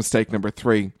 this was mistake number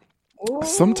 3.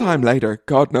 Sometime later,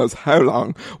 God knows how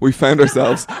long, we found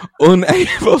ourselves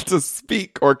unable to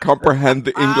speak or comprehend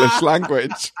the English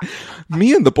language.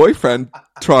 Me and the boyfriend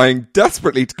trying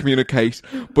desperately to communicate,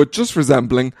 but just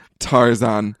resembling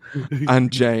Tarzan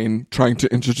and Jane trying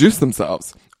to introduce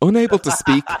themselves. Unable to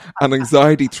speak and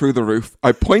anxiety through the roof,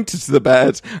 I pointed to the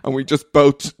bed and we just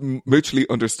both mutually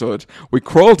understood. We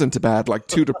crawled into bed like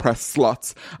two depressed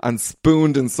slots and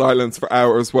spooned in silence for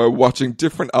hours while watching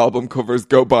different album covers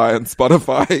go by on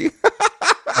Spotify.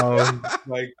 Oh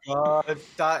my God,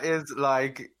 that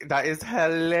is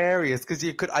hilarious, because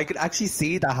I could actually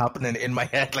see that happening in my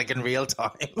head, like in real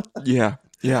time. Yeah.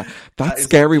 That's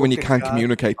scary when you can't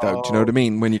communicate, though. Do you know what I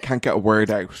mean? When you can't get a word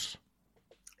out.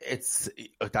 That's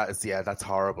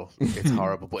horrible. It's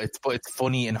horrible, but it's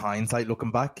funny in hindsight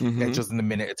looking back. It's just in the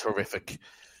minute, it's horrific.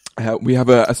 We have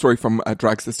a story from a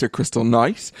drag sister, Crystal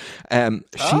Knight.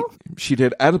 She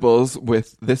did edibles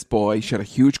with this boy she had a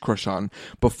huge crush on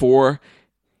before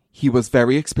he was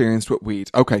very experienced with weed.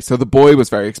 Okay, so the boy was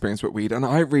very experienced with weed and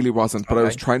I really wasn't, but I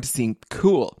was trying to seem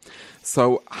cool.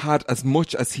 So had as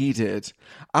much as he did.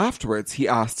 Afterwards, he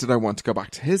asked, did I want to go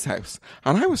back to his house?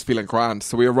 And I was feeling grand.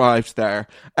 So we arrived there.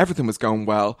 Everything was going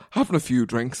well, having a few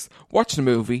drinks, watching a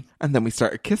movie, and then we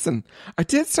started kissing. I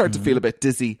did start to feel a bit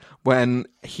dizzy when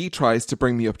he tries to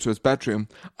bring me up to his bedroom.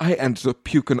 I ended up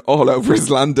puking all over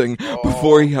his landing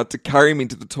before he had to carry me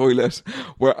to the toilet,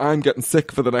 where I'm getting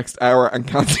sick for the next hour and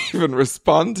can't even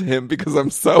respond to him because I'm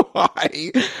so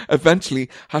high. Eventually,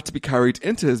 had to be carried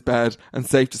into his bed, and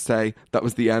safe to say, day, that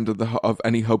was the end of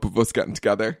any hope of us getting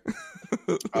together.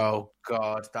 Oh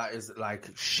God, that is like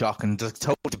shocking, just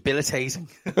so debilitating.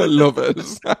 I love it.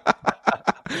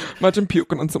 Imagine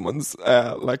puking on someone's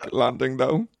like landing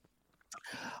though.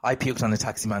 I puked on a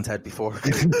taxi man's head before.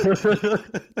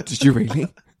 Did you really?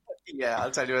 Yeah,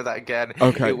 I'll tell you about that again.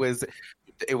 Okay. It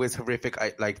was horrific.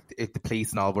 The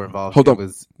police and all were involved. Hold on.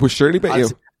 Was Shirley with you?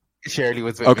 Shirley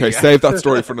was with me. Okay, yeah. Save that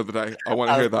story for another day. I want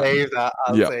to hear that.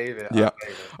 I'll save it. Yeah.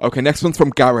 Okay, next one's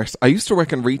from Garrett. I used to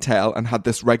work in retail and had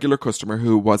this regular customer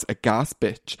who was a gas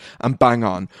bitch and bang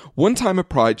on. One time at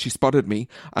Pride, she spotted me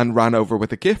and ran over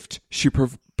with a gift. She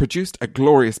produced a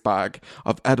glorious bag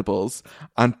of edibles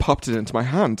and popped it into my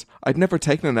hand. I'd never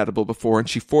taken an edible before, and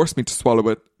she forced me to swallow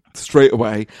it straight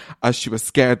away as she was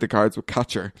scared the guards would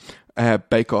catch her.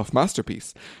 Bake-Off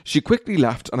masterpiece. She quickly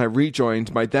left and I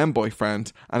rejoined my then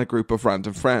boyfriend and a group of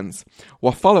random friends.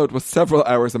 What followed was several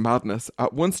hours of madness.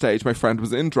 At one stage, my friend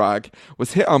was in drag,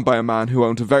 was hit on by a man who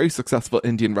owned a very successful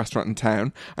Indian restaurant in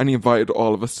town, and he invited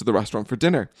all of us to the restaurant for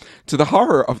dinner. To the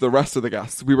horror of the rest of the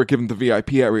guests, we were given the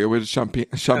VIP area with a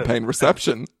champagne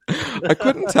reception. I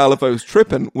couldn't tell if I was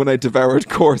tripping when I devoured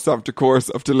course after course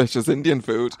of delicious Indian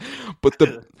food, but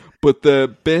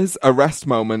the biz arrest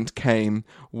moment came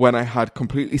when I had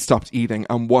completely stopped eating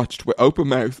and watched with open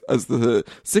mouth as the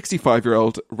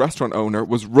 65-year-old restaurant owner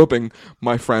was rubbing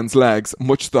my friend's legs,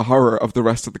 much to the horror of the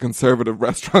rest of the conservative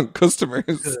restaurant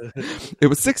customers. It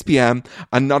was 6 p.m.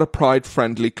 and not a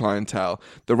Pride-friendly clientele.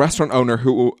 The restaurant owner,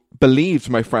 who believed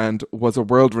my friend was a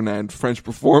world-renowned French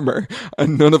performer,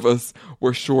 and none of us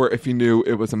were sure if he knew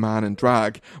it was a man in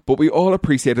drag, but we all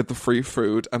appreciated the free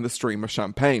food and the stream of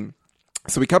champagne.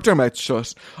 So we kept our mouths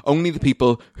shut. Only the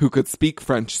people who could speak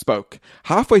French spoke.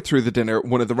 Halfway through the dinner,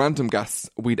 one of the random guests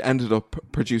we'd ended up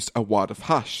produced a wad of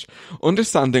hash.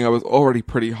 Understanding I was already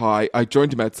pretty high, I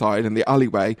joined him outside in the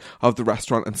alleyway of the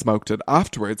restaurant and smoked it.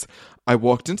 Afterwards, I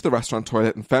walked into the restaurant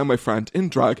toilet and found my friend in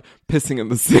drag pissing in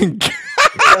the sink.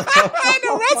 In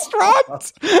a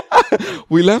restaurant!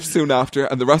 We left soon after,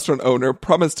 and the restaurant owner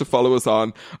promised to follow us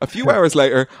on. A few hours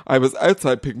later, I was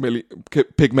outside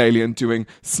Pygmalion doing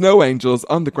snow angels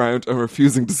on the ground and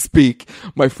refusing to speak.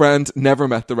 My friend never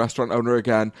met the restaurant owner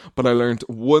again, but I learned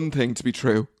one thing to be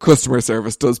true: customer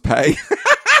service does pay.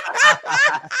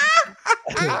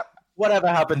 Whatever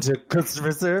happened to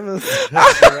customer service?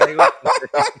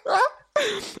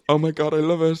 Oh my God, I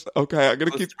love it. Okay, I'm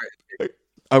going to keep...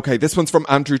 Okay, this one's from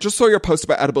Andrew. Just saw your post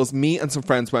about edibles. Me and some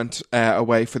friends went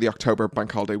away for the October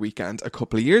bank holiday weekend a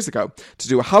couple of years ago to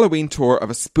do a Halloween tour of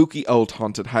a spooky old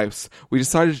haunted house. We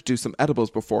decided to do some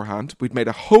edibles beforehand. We'd made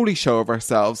a holy show of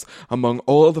ourselves among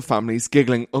all the families,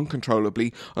 giggling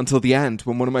uncontrollably until the end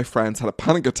when one of my friends had a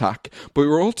panic attack, but we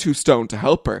were all too stoned to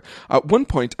help her. At one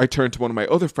point, I turned to one of my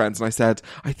other friends and I said,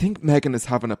 I think Megan is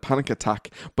having a panic attack,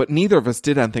 but neither of us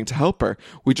did anything to help her.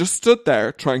 We just stood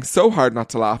there trying so hard not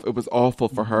to laugh. It was awful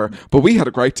for her, but we had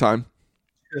a great time.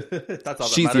 That's all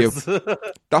She's that matters. you.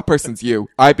 That person's you.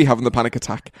 I'd be having the panic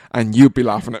attack and you'd be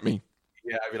laughing at me.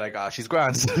 Yeah, I'd be like, she's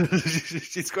grand.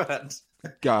 She's grand.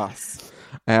 Gas.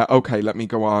 Okay, let me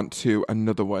go on to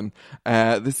another one.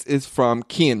 This is from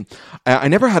Cian. I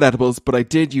never had edibles, but I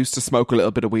did used to smoke a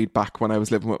little bit of weed back when I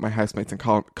was living with my housemates in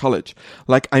college.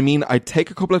 I'd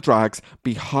take a couple of drags,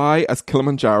 be high as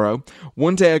Kilimanjaro.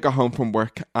 One day I got home from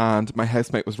work and my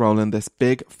housemate was rolling this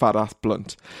big fat ass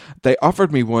blunt. They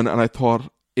offered me one and I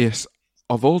thought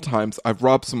of all times, I've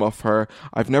robbed some off her.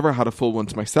 I've never had a full one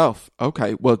to myself.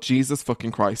 Okay, well, Jesus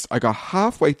fucking Christ. I got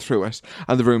halfway through it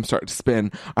and the room started to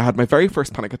spin. I had my very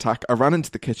first panic attack. I ran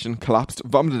into the kitchen, collapsed,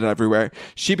 vomited everywhere.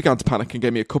 She began to panic and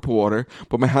gave me a cup of water,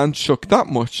 but my hand shook that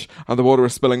much and the water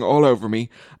was spilling all over me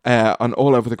and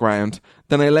all over the ground.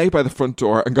 Then I lay by the front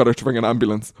door and got her to ring an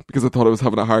ambulance because I thought I was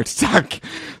having a heart attack.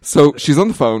 So she's on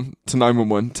the phone to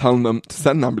 911 telling them to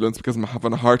send an ambulance because I'm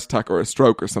having a heart attack or a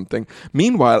stroke or something.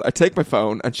 Meanwhile, I take my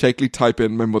phone and shakily type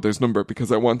in my mother's number because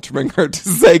I want to ring her to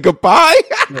say goodbye.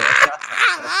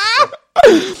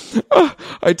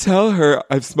 I tell her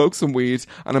I've smoked some weed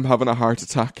and I'm having a heart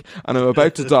attack and I'm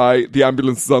about to die. The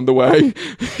ambulance is on the way.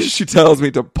 She tells me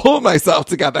to pull myself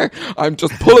together. I'm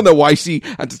just pulling a whitey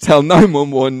and to tell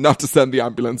 911 not to send the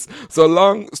ambulance. So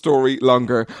long story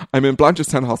longer, I'm in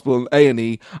Blanchardstown Hospital in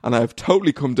A&E and I've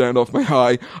totally come down off my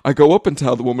high. I go up and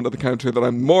tell the woman at the counter that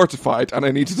I'm mortified and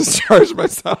I need to discharge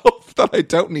myself, that I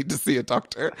don't need to see a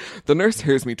doctor. The nurse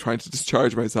hears me trying to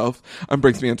discharge myself and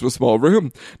brings me into a small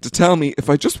room to tell me if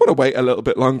I just want to wait a little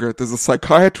bit longer, there's a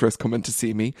psychiatrist coming to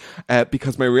see me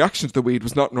because my reaction to the weed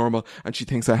was not normal and she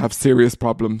thinks I have serious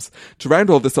problems. To round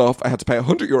all this off, I had to pay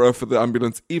 €100 for the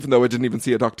ambulance, even though I didn't even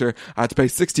see a doctor. I had to pay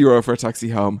 €60 for a taxi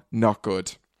home. Not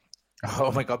good.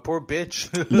 Oh my God, poor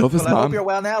bitch. Love his well, I mom. hope you're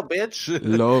well now, bitch.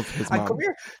 Love his And mom. come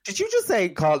here. Did you just say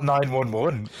call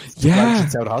 911? Yeah.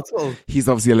 South Hospital. He's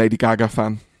obviously a Lady Gaga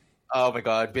fan. Oh my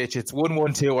God, bitch. It's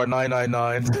 112 or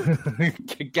 999.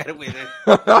 Get it with it.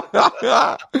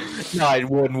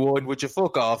 911. Would you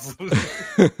fuck off?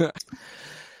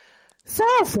 So,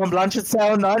 from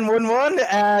Blanchardstown 911,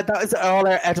 that is all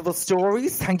our edible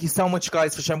stories. Thank you so much,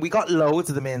 guys, for sharing. We got loads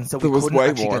of them in, so we couldn't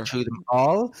actually get through them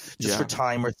all, just for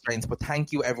time restraints. But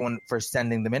thank you, everyone, for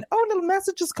sending them in. Oh, little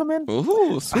messages come in.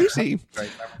 Oh, sweetie.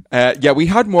 Yeah, we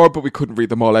had more, but we couldn't read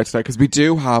them all out today because we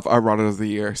do have our Rodder of the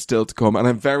Year still to come, and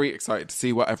I'm very excited to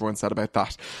see what everyone said about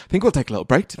that. I think we'll take a little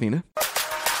break, Davina.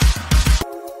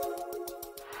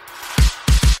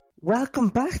 Welcome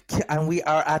back, and we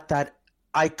are at that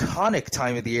iconic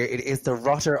time of the year. It is the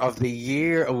Rodder of the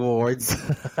Year Awards.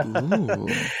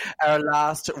 Our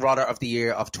last Rodder of the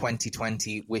Year of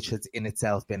 2020, which has in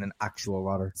itself been an actual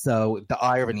Rodder. So the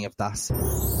irony of that.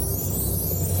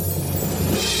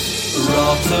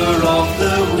 Rodder of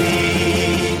the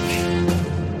Week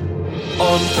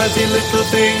on Petty Little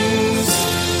Things.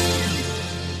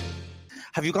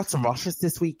 Have you got some Rotters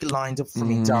this week lined up for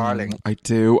me, darling? I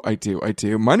do.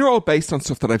 Mine are all based on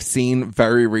stuff that I've seen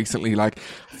very recently. Like,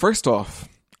 first off,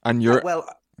 and you're...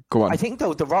 Go on. I think,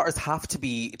 though, the Rotters have to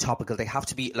be topical. They have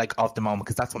to be, like, of the moment,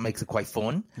 because that's what makes it quite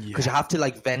fun. Because you have to,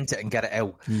 like, vent it and get it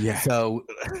out. Yeah. So,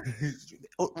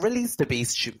 release the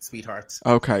beast, sweetheart.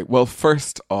 Okay, well,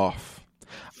 first off,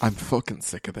 I'm fucking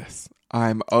sick of this.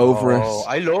 I'm over it.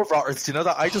 I love Rotters. Do you know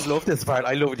that? I just love this part.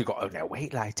 I love when you go, oh, now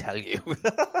wait till I tell you.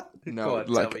 No, on,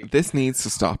 like, this needs to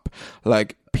stop.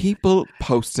 Like, people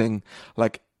posting,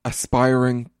 like,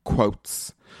 aspiring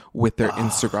quotes with their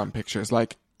Instagram pictures.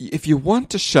 Like, if you want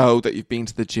to show that you've been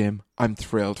to the gym, I'm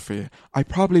thrilled for you. I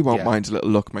probably won't mind a little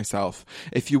look myself.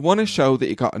 If you want to show that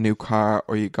you got a new car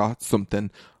or you got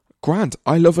something, grand.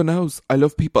 I love a nose. I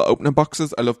love people opening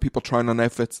boxes. I love people trying on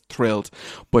outfits. Thrilled.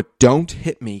 But don't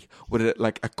hit me with it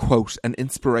like a quote, an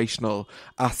inspirational,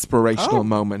 aspirational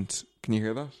moment. Can you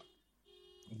hear that?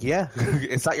 Yeah.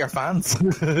 Is that your fans?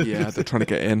 Yeah, they're trying to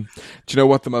get in. Do you know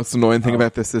what the most annoying thing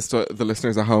about this is to the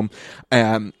listeners at home?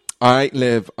 I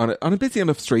live on a busy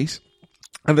enough street,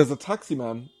 and there's a taxi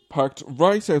man parked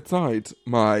right outside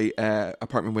my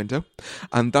apartment window,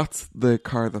 and that's the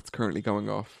car that's currently going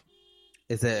off.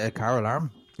 Is it a car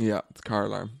alarm? Yeah, it's a car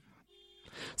alarm.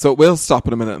 So it will stop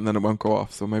in a minute and then it won't go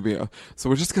off. So maybe... so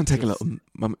we're just going to take a little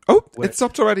moment. Oh, it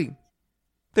stopped already.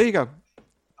 There you go.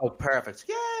 Oh, perfect.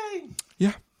 Yay!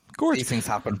 Yeah, gorgeous. These things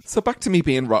happen. So back to me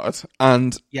being rotted.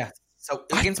 And... yeah. So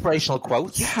inspirational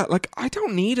quotes. Yeah, like I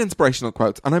don't need inspirational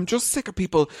quotes. And I'm just sick of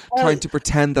people trying to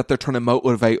pretend that they're trying to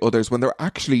motivate others when they're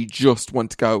actually just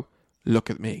want to go, look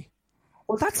at me.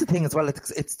 Well, that's the thing as well.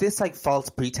 It's this like false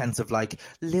pretense of like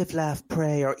live, laugh,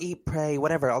 pray, or eat, pray,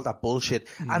 whatever, all that bullshit.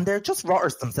 And they're just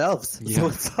rotters themselves. Yeah. So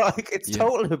it's like, it's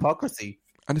total hypocrisy.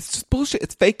 And it's just bullshit.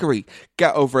 It's fakery.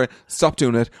 Get over it. Stop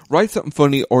doing it. Write something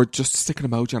funny or just stick an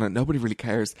emoji on it. Nobody really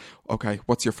cares. Okay,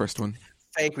 what's your first one?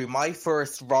 Fakery. My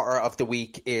first rotter of the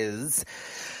week is...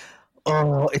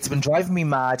 oh, it's been driving me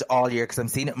mad all year because I'm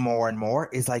seeing it more and more.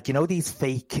 Is like, you know, these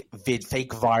fake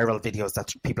viral videos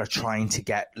that people are trying to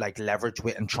get like leverage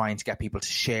with and trying to get people to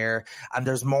share. And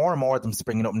there's more and more of them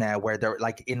springing up now where they're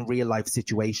like in real life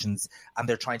situations and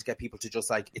they're trying to get people to just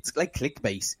like, it's like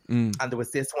clickbait. And there was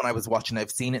this one I was watching.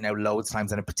 I've seen it now loads of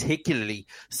times and it particularly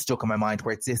stuck in my mind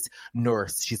where it's this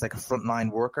nurse. She's like a frontline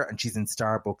worker and she's in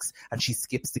Starbucks and she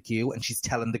skips the queue and she's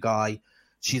telling the guy,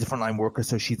 she's a frontline worker,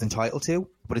 so she's entitled to,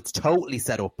 but it's totally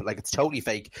set up, like it's totally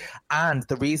fake. And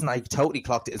the reason I totally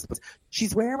clocked it is because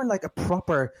she's wearing like a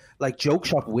proper like joke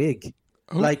shop wig,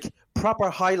 like proper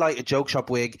highlighted joke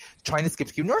shop wig, trying to skip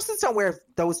the queue. Nurses don't wear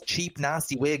those cheap,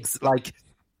 nasty wigs, like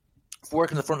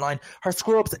working the front line. Her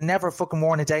scrubs never fucking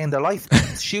worn a day in their life.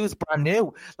 Shoes brand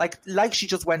new. Like she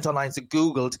just went online and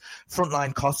Googled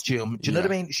frontline costume. Do you know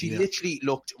what I mean? She literally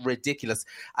looked ridiculous.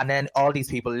 And then all these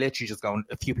people literally just going,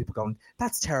 a few people going,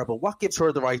 that's terrible. What gives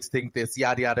her the right to think this?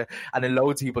 Yada, yada. And then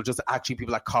loads of people just actually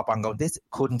people like cop on going, this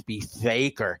couldn't be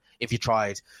faker if you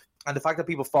tried. And the fact that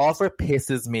people fall for it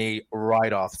pisses me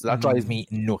right off. So that drives me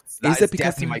nuts. That is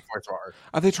definitely my first rotter.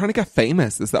 Are they trying to get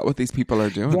famous? Is that what these people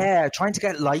are doing? Yeah, trying to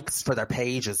get likes for their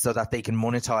pages so that they can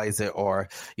monetize it, or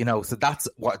you know. So that's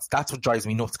what drives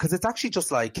me nuts, because it's actually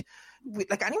just like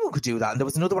anyone could do that. And there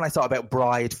was another one I saw about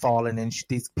bride falling, and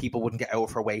these people wouldn't get out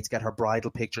of her way to get her bridal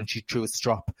picture, and she threw a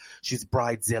strop. She's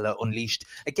Bridezilla unleashed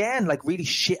again, like really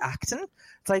shit acting.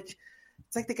 It's like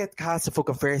they get cast a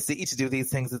fucking Fair City to do these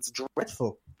things. It's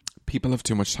dreadful. People have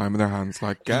too much time in their hands.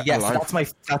 Like, get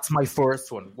alive. That's my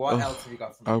first one. What else have you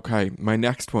got for me? Okay, my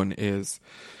next one is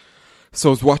So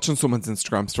I was watching someone's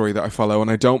Instagram story that I follow, and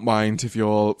I don't mind if you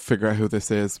all figure out who this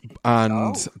is.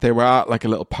 And they were at like a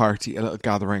little party, a little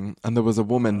gathering, and there was a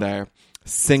woman there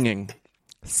singing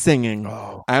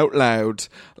out loud,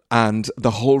 and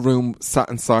the whole room sat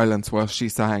in silence while she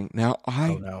sang. Now,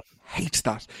 I hate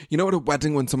that. You know, at a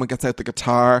wedding when someone gets out the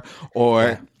guitar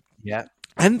or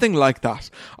anything like that,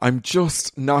 I'm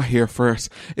just not here for it.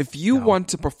 If you want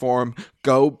to perform,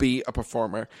 go be a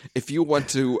performer. If you want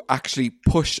to actually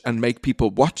push and make people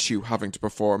watch you having to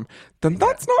perform, then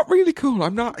that's not really cool.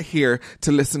 I'm not here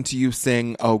to listen to you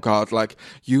sing, oh God, like,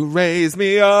 you raise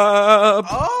me up.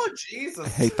 Oh, Jesus. I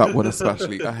hate that one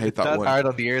especially. I hate that That's one. hard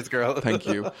on the ears, girl. Thank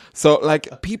you. So,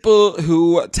 like, people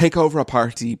who take over a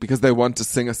party because they want to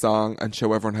sing a song and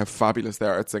show everyone how fabulous they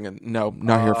are at singing, no,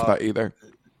 not here for that either.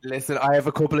 Listen, I have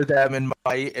a couple of them in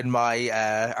my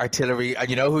artillery, and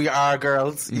you know who you are,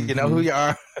 girls. You know who you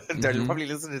are. They're probably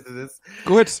listening to this.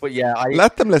 Good. But yeah,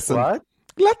 let them listen. What?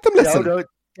 Let them listen. No,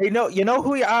 they know. You know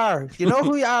who you are. You know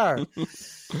who you are.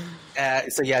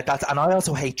 So yeah, and I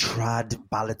also hate trad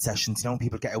ballad sessions. You know, when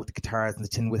people get out the guitars and the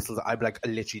tin whistles. I'm like,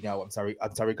 literally, no. I'm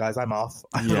sorry, guys. I'm off.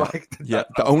 The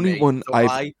only one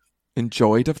I've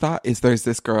enjoyed of that is there's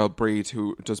this girl Breed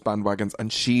who does bandwagons,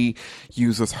 and she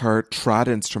uses her trad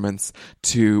instruments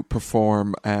to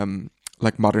perform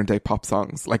like modern day pop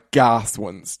songs, like gas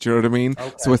ones. Do you know what I mean?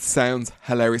 Okay. So it sounds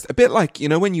hilarious, a bit like, you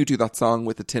know, when you do that song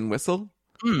with the tin whistle.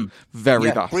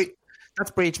 That.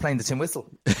 That's Breed playing the tin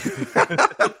whistle.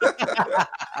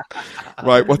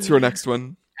 Right, what's your next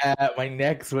one? My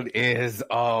next one is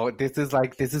this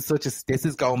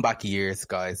is going back years,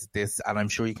 guys. And I'm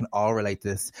sure you can all relate to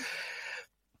this.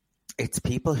 It's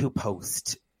people who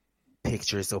post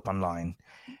pictures up online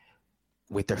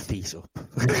with their feet up.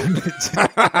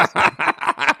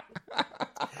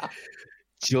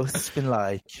 Just been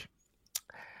like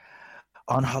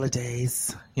on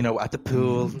holidays, you know, at the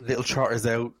pool, little trotters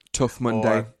out. Tough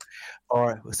Monday.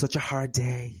 Or such a hard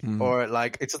day. Or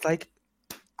like, it's just like,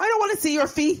 I don't want to see your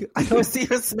feet. I don't want to see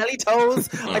your smelly toes.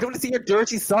 I don't want to see your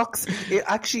dirty socks. It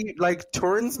actually like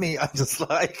turns me. I'm just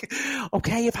like,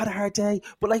 okay, you've had a hard day,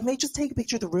 but like, maybe just take a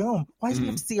picture of the room. Why do you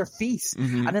have to see your feet?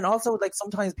 And then also, like,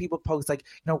 sometimes people post like,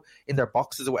 you know, in their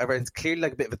boxes or whatever, and it's clearly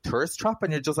like a bit of a thirst trap,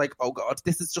 and you're just like, oh God,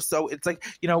 this is just so. It's like,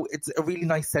 you know, it's a really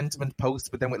nice sentiment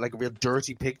post, but then with like a real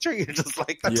dirty picture, you're just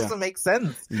like, that doesn't make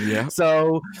sense. Yeah.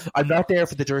 So I'm not there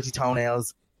for the dirty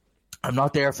toenails. I'm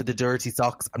not there for the dirty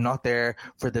socks. I'm not there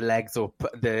for the legs up,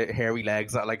 the hairy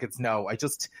legs. Like, it's no. I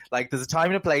just, like, there's a time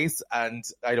and a place, and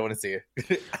I don't want to see it.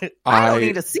 I don't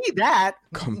need to see that.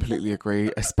 Completely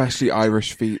agree. Especially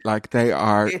Irish feet. Like, they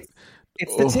are...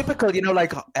 It's the typical, you know,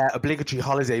 like obligatory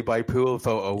holiday by pool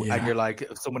photo, and you're like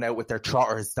someone out with their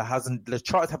trotters the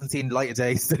trotters haven't seen light of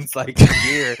day since like a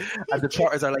year, and the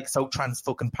trotters are like so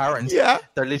trans-fucking-parent. Yeah.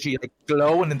 They're literally like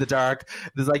glowing in the dark.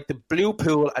 There's like the blue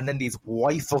pool, and then these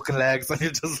white fucking legs, and you're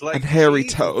just like... And hairy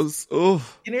toes. Oh.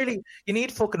 You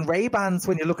need fucking Ray-Bans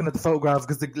when you're looking at the photographs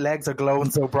because the legs are glowing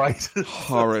so bright.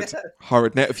 Horrid.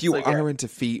 Now, if you are into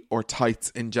feet or tights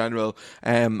in general,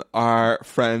 our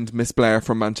friend Miss Blair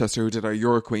from Manchester, who did our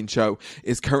Euro Queen show,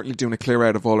 is currently doing a clear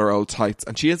out of all her old tights,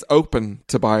 and she is open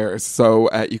to buyers, so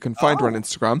you can find her on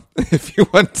Instagram if you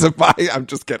want to buy. I'm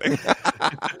just kidding.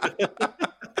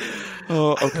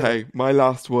 Okay, my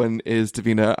last one is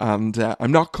Davina, and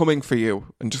I'm not coming for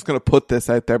you. I'm just going to put this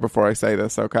out there before I say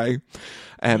this, okay?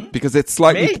 Because it's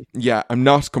slightly... Yeah, I'm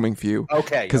not coming for you.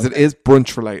 Okay. Because it is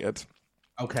brunch related.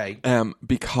 Okay.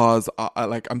 Because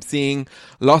I'm seeing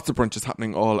lots of brunches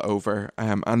happening all over,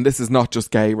 and this is not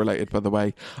just gay related, by the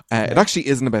way. It actually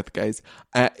isn't about the gays.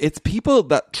 It's people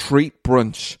that treat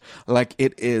brunch like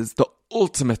it is the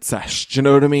ultimate sesh. Do you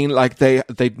know what I mean? Like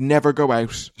they'd never go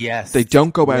out. Yes. They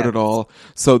don't go out at all.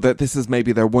 So that this is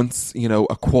maybe their once, you know,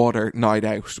 a quarter night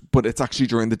out, but it's actually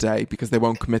during the day because they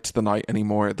won't commit to the night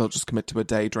anymore. They'll just commit to a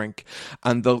day drink,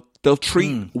 and they'll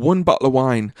treat one bottle of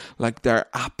wine like they're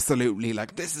absolutely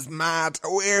like, this is mad.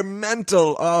 We're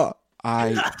mental.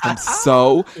 I am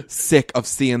so sick of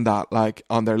seeing that, like,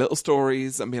 on their little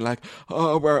stories and being like,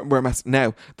 oh, we're messing.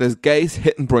 Now, there's gays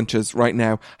hitting brunches right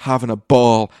now, having a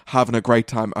ball, having a great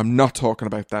time. I'm not talking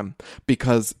about them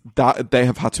because they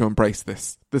have had to embrace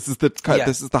this. This is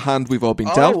the hand we've all been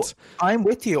dealt. I'm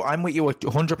with you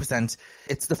 100%.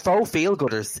 It's the faux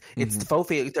feel-gooders. It's the faux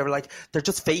feel. They're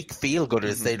just fake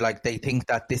feel-gooders. They think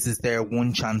that this is their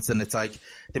one chance, and it's like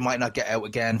they might not get out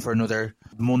again for another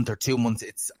month or 2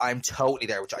 months. I'm totally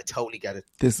there, which I totally get it.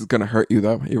 This is going to hurt you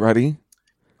though. You ready?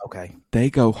 Okay. They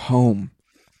go home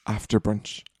after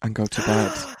brunch and go to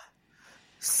bed.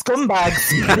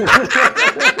 Scumbags.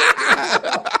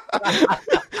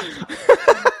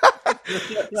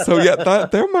 So yeah,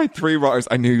 they're my 3 rotters.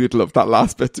 I knew you'd love that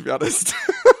last bit, to be honest.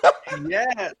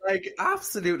 Yeah, like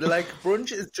absolutely. Like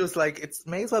brunch is just like, it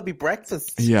may as well be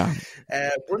breakfast. Yeah.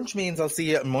 Brunch means I'll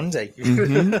see you on Monday.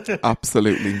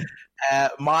 Absolutely.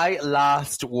 My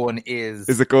last one is...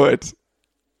 Is it good?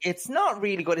 It's not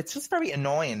really good. It's just very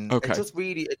annoying. Okay.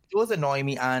 It does annoy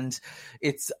me, and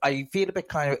I feel a bit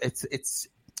kind of, it's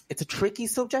a tricky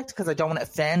subject because I don't want to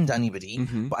offend anybody,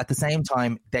 but at the same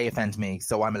time, they offend me,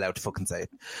 so I'm allowed to fucking say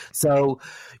it. So,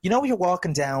 when you're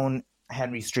walking down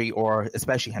Henry Street, or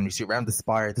especially Henry Street, around the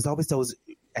Spire, there's always those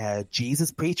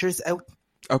Jesus preachers out.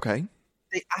 Okay.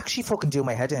 They actually fucking do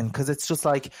my head in, because it's just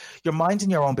like you're minding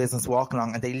your own business walking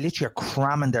along, and they literally are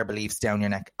cramming their beliefs down your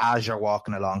neck as you're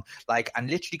walking along, like, and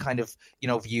literally kind of,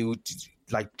 view,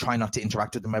 like, try not to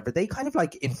interact with them, but they kind of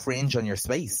like infringe on your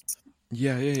space.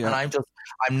 Yeah. And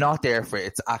I'm not there for it.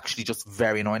 It's actually just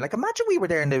very annoying. Like, imagine we were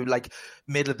there in the like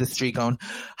middle of the street going,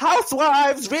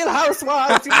 "Housewives, Real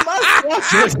Housewives, you must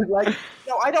watch it." Like,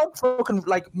 I don't fucking,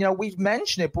 like, we've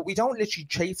mentioned it, but we don't literally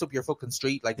chase up your fucking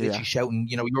street, like, literally shouting,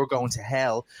 you're going to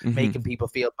hell, making people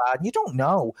feel bad. And you don't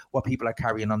know what people are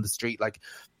carrying on the street, like,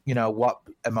 what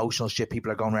emotional shit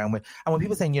people are going around with. And when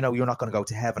people saying, you're not going to go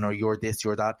to heaven, or you're this,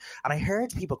 you're that. And I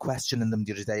heard people questioning them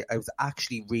the other day. I was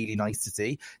actually really nice to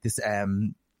see this.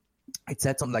 It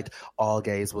said something like, all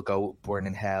gays will go burn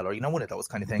in hell, or, one of those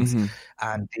kind of things.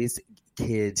 And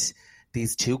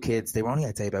these 2 kids, they were only,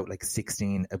 I'd say, about like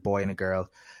 16, a boy and a girl,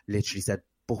 literally said,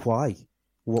 "But why?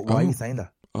 Why are you saying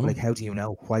that? Like, how do you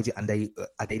know? Why do you?" And they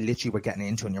literally were getting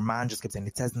into it. And your man just kept saying,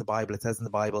 "It says in the Bible, it says in the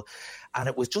Bible." And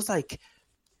it was just like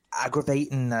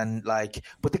aggravating, and like,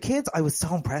 but the kids, I was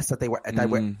so impressed that they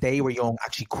were young,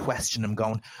 actually questioning them,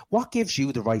 going, "What gives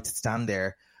you the right to stand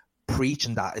there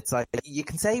preaching that?" It's like, you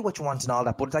can say what you want and all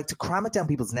that, but it's like, to cram it down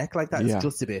people's neck like that is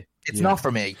just a bit, it's not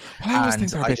for me. Well, I always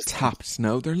think they're a bit tapped.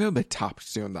 No, they're a little bit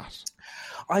tapped doing that.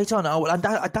 I don't know, and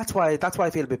that's why I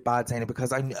feel a bit bad saying it,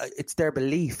 because it's their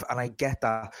belief, and I get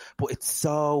that, but it's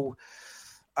so,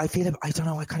 I feel, I don't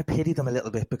know, I kind of pity them a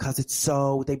little bit, because it's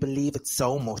so, they believe it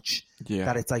so much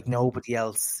that it's like nobody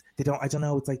else, I don't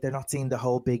know, it's like they're not seeing the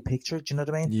whole big picture. Do you know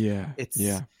what I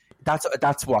mean?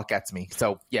 That's what gets me.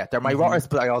 So yeah, they're my rotters,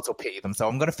 but I also pity them. So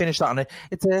I'm going to finish that on it.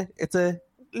 It's a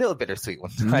little bittersweet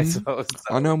one, I suppose.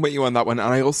 So. I know I'm with you on that one,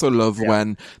 and I also love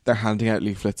when they're handing out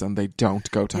leaflets and they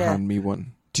don't go to hand me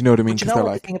one. Do you know what I mean? But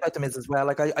what the thing about them is as well,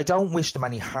 like, I don't wish them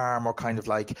any harm, or kind of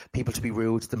like people to be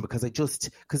rude to them, because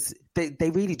because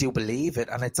they really do believe it,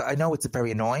 and I know it's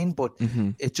very annoying, but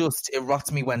it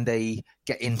rots me when they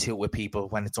get into it with people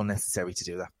when it's unnecessary to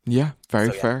do that. Yeah,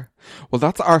 very fair. Well,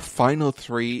 that's our final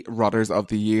 3 rotters of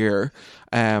the year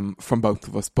from both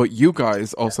of us. But you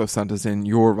guys also sent us in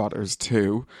your rotters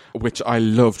too, which I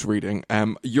loved reading.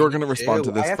 You're going to respond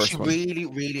to this first one. I actually really,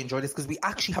 really enjoyed this, because we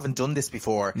actually haven't done this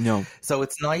before. No. So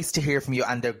it's nice to hear from you.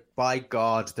 And by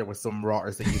God, there were some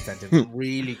rotters that you sent in,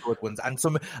 really good ones. And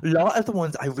a lot of the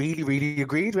ones I really, really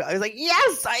agreed with. I was like,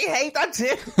 yes, I hate that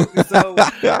too.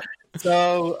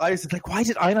 So I was like, why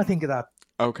did I not think of that?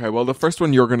 Okay, well, the first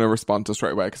one you're going to respond to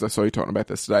straight away, because I saw you talking about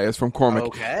this today, is from Cormac.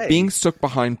 Okay. Being stuck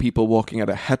behind people walking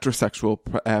at a heterosexual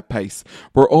pace.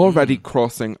 We're already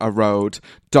crossing a road,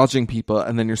 dodging people,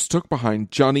 and then you're stuck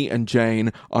behind Johnny and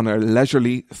Jane on a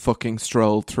leisurely fucking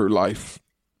stroll through life.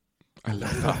 I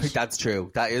love that. That's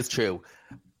true. That is true.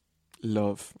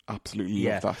 Absolutely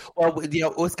love that.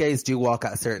 Well, us gays do walk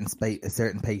at a certain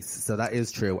pace, so that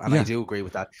is true, and I do agree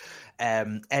with that.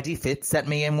 Eddie Fitz sent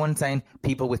me in one saying,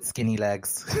 "People with skinny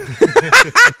legs,"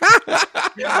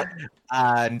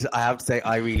 and I have to say,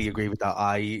 I really agree with that.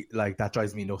 That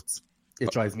drives me nuts. It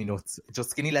drives me nuts.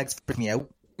 Just skinny legs freak me out.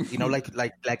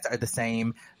 Like legs are the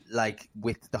same, like,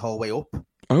 width the whole way up.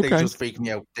 Okay. They just freak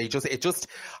me out. I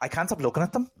can't stop looking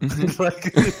at them.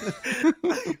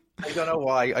 I don't know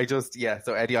why.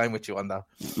 So Eddie, I'm with you on that.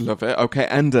 Love it. Okay,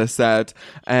 Enda said,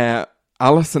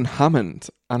 Alison Hammond.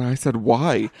 And I said,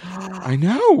 why? I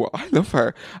know. I love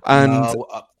her. And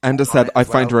Enda said, I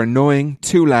find her annoying,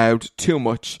 too loud, too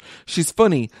much. She's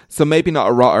funny, so maybe not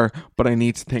a rotter, but I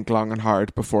need to think long and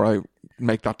hard before I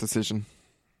make that decision.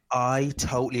 I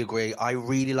totally agree. I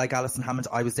really like Alison Hammond.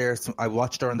 I was there. I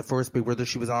watched her on the first Big Brother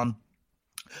she was on.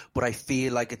 But I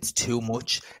feel like it's too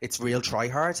much. It's real try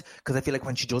hard, because I feel like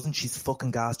when she doesn't, she's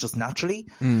fucking gas just naturally.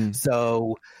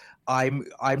 So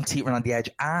I'm teetering on the edge,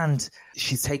 and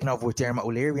she's taken over with Dermot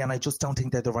O'Leary, and I just don't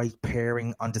think they're the right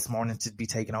pairing on This Morning to be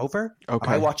taken over. Okay.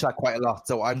 And I watch that quite a lot,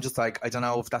 so I'm just like, I don't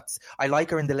know if that's... I like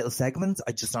her in the little segments,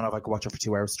 I just don't know if I could watch her for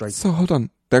 2 hours straight. So hold on,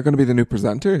 they're going to be the new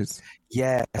presenters?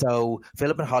 Yeah, so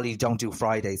Philip and Holly don't do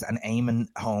Fridays, and Eamon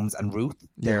Holmes and Ruth,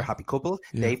 they're a happy couple,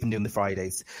 they've been doing the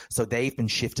Fridays. So they've been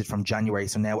shifted from January,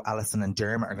 so now Alison and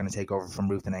Dermot are going to take over from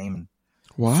Ruth and Eamon.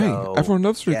 Why? So, everyone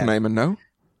loves Ruth and Eamon, no?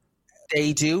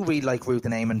 They do really like Ruth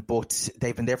and Eamon, but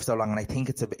they've been there for so long, and I think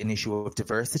it's an issue of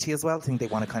diversity as well. I think they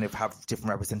want to kind of have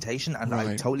different representation, and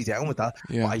I'm totally down with that.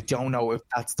 Yeah. But I don't know if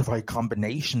that's the right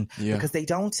combination because they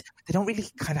don't really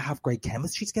kind of have great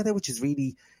chemistry together, which is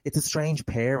really, it's a strange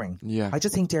pairing. Yeah. I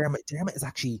just think Dermot is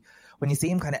actually, when you see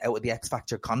him kind of out of the X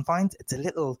Factor confines, it's a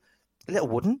little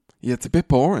wooden. Yeah, it's a bit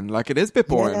boring. Like, it is a bit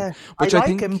boring. Yeah, which I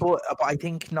like him, but I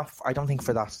think not. I don't think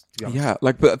for that. To be honest. Yeah,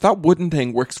 like, but that wooden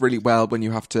thing works really well when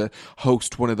you have to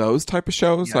host one of those type of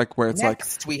shows, like where it's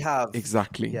Next we have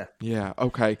exactly. Yeah.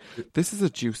 Okay, this is a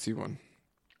juicy one.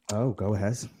 Oh, go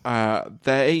ahead.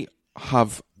 They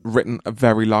have written a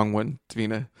very long one,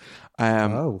 Davina.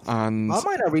 And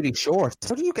mine are really short.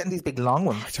 How are you getting these big long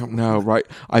ones? I don't know, right?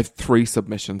 I have 3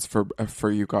 submissions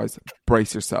for you guys.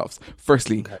 Brace yourselves.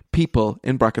 Firstly, people,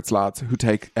 in brackets lads, who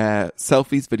take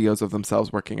selfies, videos of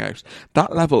themselves working out.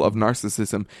 That level of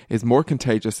narcissism is more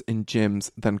contagious in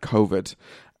gyms than COVID.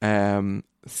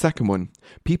 Second one,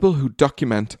 people who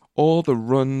document all the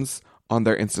runs on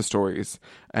their Insta stories.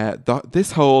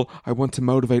 This whole, I want to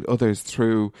motivate others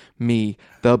through me,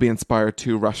 they'll be inspired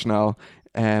to rationale,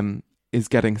 is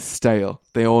getting stale.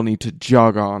 They all need to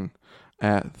jog on.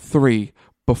 3,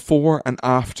 before and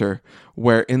after,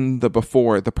 where in the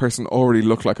before, the person already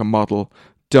looked like a model.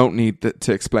 Don't need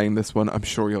to explain this one. I'm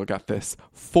sure you'll get this.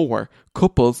 4,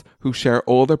 couples who share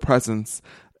all their presents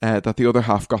that the other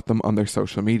half got them on their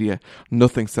social media.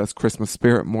 Nothing says Christmas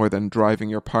spirit more than driving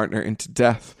your partner into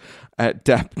death.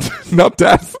 Not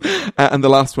death. And the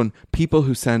last one, people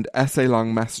who send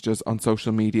essay-long messages on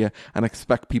social media and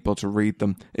expect people to read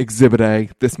them. Exhibit A,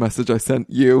 this message I sent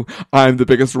you. I'm the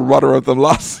biggest rotter of them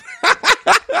lot.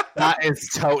 That is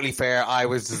totally fair. I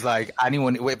was just like,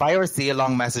 if I ever see a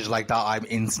long message like that, I'm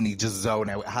instantly just zone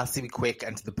out. It has to be quick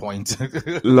and to the point.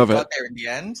 Love it. Got there in the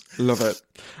end. Love it.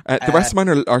 The rest of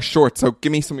mine are short, so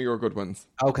give me some of your good ones.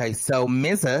 Okay, so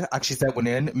Mizza actually sent one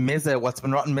in. Mizza, what's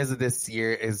been rotten Mizza this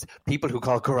year is people who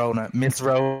call Corona Miss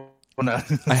Rona.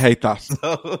 I hate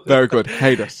that. Very good.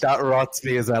 Hate it. That rots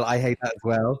me as well. I hate that as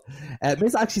well.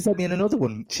 Miss actually sent me in another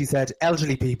one. She said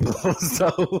elderly people.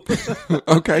 So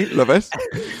okay, love it.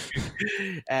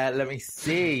 Let me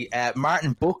see.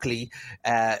 Martin Buckley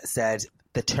said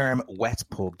the term wet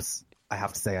pubs. I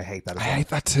have to say I hate that as well. I hate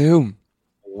that too.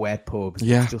 Wet pubs.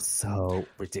 Yeah. It's just so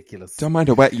ridiculous. Don't mind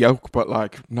a wet yolk, but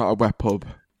like not a wet pub.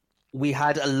 We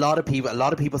had a lot of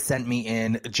people sent me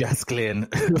in Jess Glynn,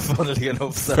 funnily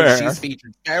enough. So Fair. She's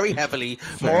featured very heavily,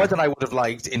 more than I would have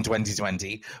liked in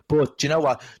 2020. But do you know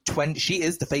what? She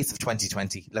is the face of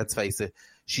 2020. Let's face it.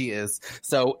 She is.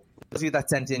 So those of you that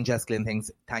sent in Jess Glynn things,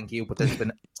 thank you. But there's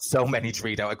been so many to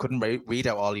read out. I couldn't read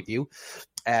out all of you.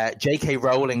 J.K.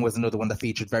 Rowling was another one that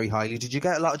featured very highly. Did you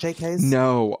get a lot of J.K.'s?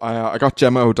 No, I got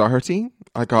Gemma O'Doherty.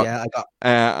 I got.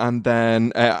 And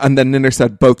then Ninner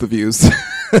said both of yous.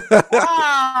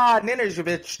 Ninner's your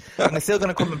bitch. I'm still going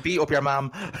to come and beat up your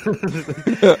mum.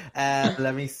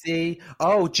 Let me see.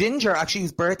 Oh, Ginger, actually,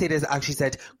 whose birthday it is, actually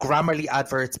said Grammarly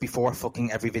adverts before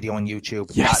fucking every video on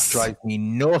YouTube. Yes. That drives me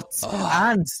nuts.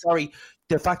 And, sorry,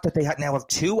 the fact that they now have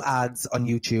 2 ads on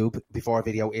YouTube before a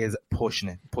video is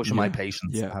pushing my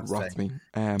patience. Yeah, rots me.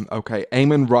 Okay,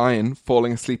 Eamon Ryan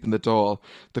falling asleep in the doll.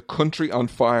 The country on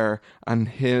fire, and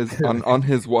on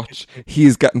his watch,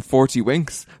 he's getting 40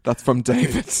 winks. That's from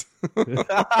David.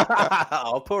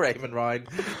 Oh, poor Eamon Ryan.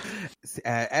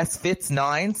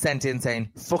 S-Fitz9 sent in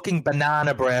saying, fucking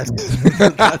banana bread.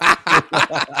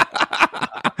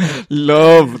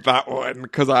 Love that one,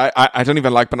 because I don't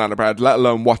even like banana bread, let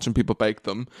alone watching people bake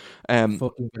them.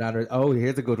 Fucking banana. Oh,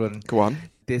 here's a good one. Go on.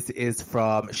 This is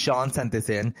from Sean, sent this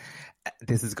in.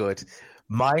 This is good.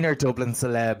 Minor Dublin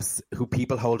celebs who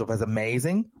people hold up as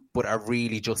amazing, but are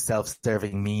really just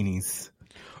self-serving meanies.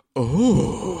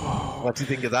 Oh, what do you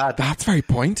think of that? That's very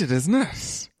pointed, isn't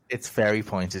it? It's very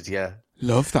pointed, yeah.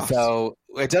 Love that. So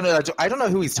I don't know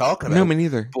who he's talking about. No, me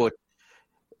neither. But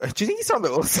do you think he's talking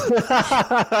about us?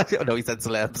 I don't know. He said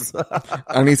celebs,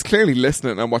 and he's clearly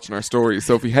listening and watching our stories.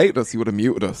 So if he hated us, he would have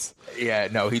muted us. Yeah,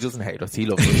 no, he doesn't hate us. He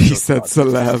loves us. He said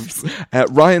celebs.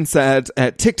 Ryan said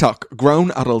TikTok,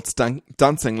 grown adults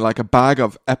dancing like a bag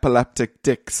of epileptic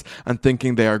dicks and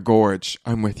thinking they are gorge.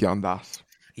 I'm with you on that.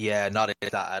 Yeah, not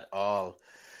that at all.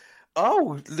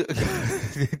 Oh,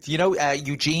 you know,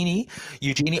 Eugenie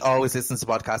always listens to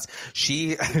podcasts.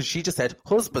 She just said,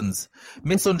 husbands,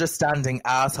 misunderstanding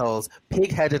assholes,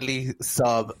 pig-headedly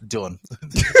sob done.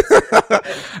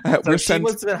 So she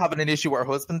must have been having an issue with her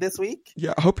husband this week.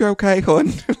 Yeah, I hope you're okay,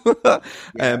 hon.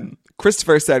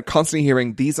 Christopher said, constantly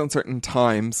hearing these uncertain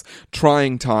times,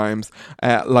 trying times,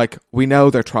 like we know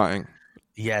they're trying.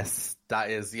 Yes.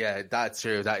 That's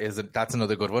true. That's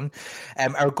another good one.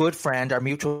 Our good friend, our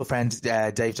mutual friend,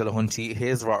 Dave Delahunty,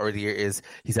 his rotter of the year is,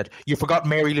 he said, you forgot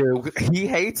Mary Lou. He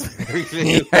hates Mary Lou.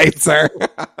 He hates her.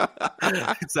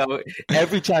 So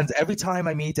every time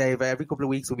I meet Dave, every couple of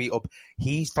weeks we meet up,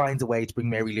 he finds a way to bring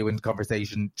Mary Lou into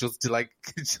conversation just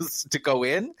to go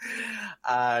in.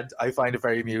 And I find it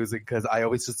very amusing because I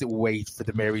always just wait for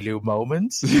the Mary Lou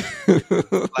moment.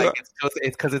 Like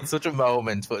it's because it's such a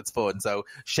moment, but it's fun. So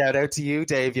shout out to you,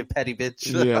 Dave, you petty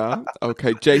bitch. Yeah.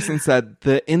 Okay. Jason said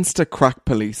the Insta crack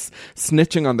police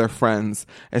snitching on their friends,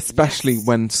 especially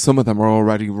when some of them are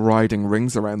already riding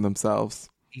rings around themselves.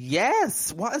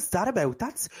 Yes, what is that about?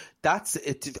 That's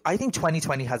it. I think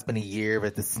 2020 has been a year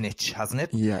with the snitch, hasn't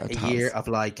it? Yeah, a year of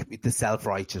like the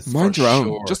self-righteous. Mind your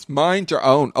own. Just mind your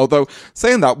own. Although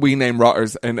saying that, we name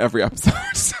rotters in every episode,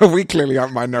 so we clearly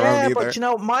aren't minding our own either. Yeah, but you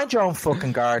know, mind your own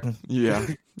fucking garden. Yeah,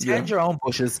 tend your own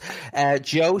bushes.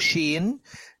 Joe Sheehan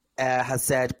has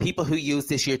said, people who use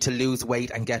this year to lose weight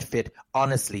and get fit,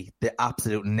 honestly, the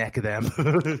absolute neck of them.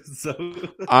 So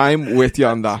I'm with you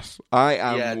on that. I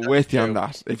am with you on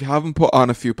that. If you haven't put on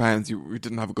a few pounds, you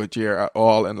didn't have a good year at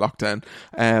all in lockdown.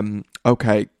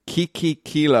 Okay, Kiki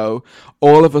Kilo,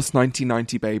 all of us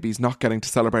 1990 babies not getting to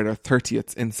celebrate our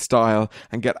 30th in style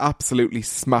and get absolutely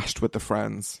smashed with the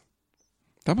friends.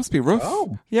 That must be rough.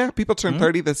 Oh. Yeah, people turned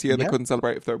 30 this year. They couldn't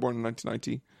celebrate if they were born in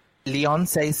 1990.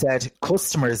 Leonce said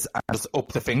customers and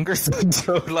up the fingers.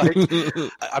 So like,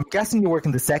 I'm guessing you work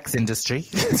in the sex industry.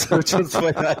 So just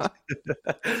like that.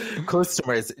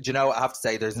 Customers, do you know, I have to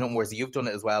say there's nothing worse. You've done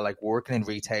it as well, like working in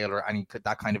retail or any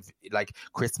that kind of like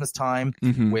Christmas time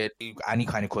with any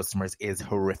kind of customers is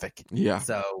horrific. Yeah.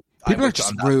 So people are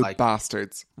just rude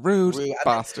bastards. Rude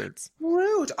bastards.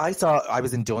 Rude. I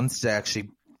was in Dunn's today actually.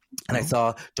 And I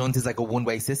saw Dunn's is like a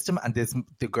one-way system, and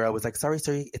the girl was like, sorry,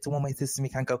 it's a one-way system, you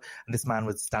can't go. And this man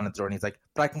was standing at the door and he's like,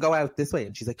 but I can go out this way.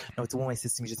 And she's like, no, it's a one-way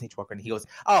system, you just need to walk around. And he goes,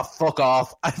 oh, fuck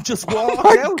off. And just walked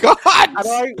out. God.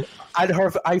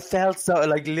 And I felt so,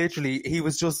 like, literally, he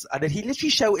was just, and then he literally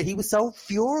shouted, he was so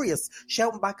furious,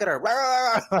 shouting back at her.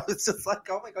 I was just like,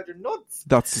 oh my God, you're nuts.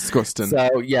 That's disgusting.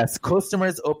 So, yes,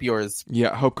 customers up yours.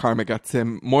 Yeah, hope karma gets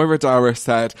him. Moira Dara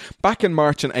said, back in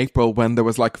March and April when there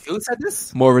was like... Who said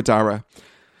this? Moira Dara.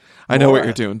 I know what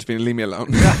you're doing, Davina, leave me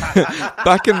alone.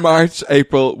 Back in March,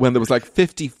 April, when there was like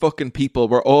 50 fucking people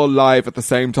were all live at the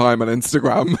same time on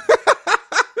Instagram.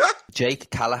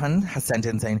 Jake Callahan has sent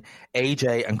in saying,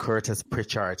 AJ and Curtis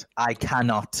Pritchard, I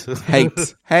cannot.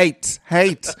 Hate.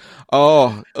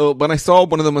 Oh, when I saw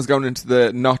one of them was going into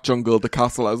the not jungle, the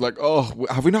castle, I was like, oh,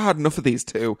 have we not had enough of these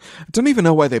two? I don't even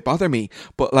know why they bother me,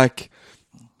 but like...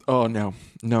 Oh, no.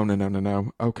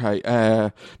 Okay.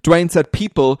 Dwayne said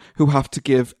people who have to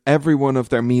give every one of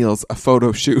their meals a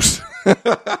photo shoot.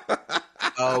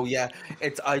 Oh, yeah.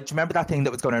 Do you remember that thing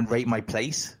that was going on Rate My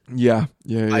Plate? Yeah.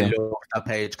 I love that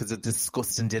page because it's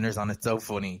disgusting dinners on it. So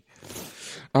funny.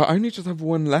 I only just have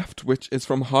one left, which is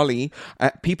from Holly.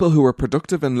 People who were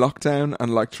productive in lockdown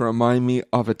and like to remind me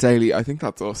of it daily. I think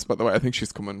that's us, by the way. I think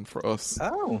she's coming for us.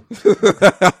 Oh.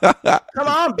 Come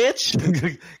on,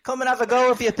 bitch. Come and have a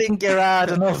go if you think you're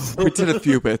hard enough. We did a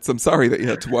few bits. I'm sorry that you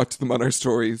had to watch them on our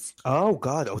stories. Oh,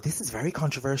 God. Oh, this is a very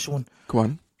controversial one. Go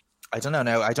on. I don't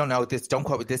know. This, don't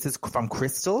quote me. This is from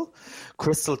Crystal.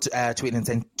 Crystal tweeting and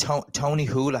saying Tony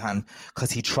Houlihan,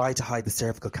 because he tried to hide the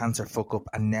cervical cancer fuck up,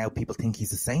 and now people think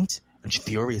he's a saint. And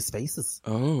furious faces.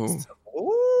 Oh.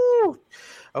 Ooh.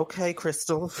 Okay,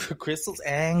 Crystal. Crystal's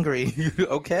angry.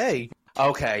 Okay.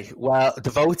 Well, the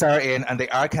votes are in, and they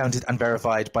are counted and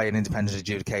verified by an independent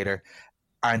adjudicator.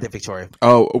 Aren't they, Victoria?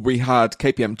 Oh, we had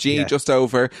KPMG just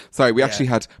over. Sorry, we actually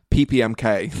had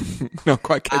PPMK. Not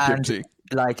quite KPMG. And,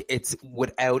 like, it's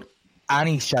without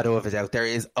any shadow of a doubt, there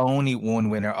is only one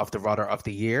winner of the Rotter of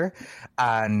the Year.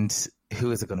 And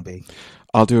who is it going to be?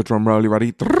 I'll do a drum roll. You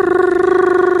ready?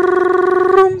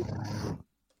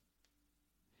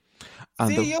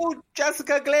 See you,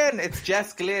 Jessica Glynn. It's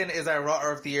Jess Glynn is our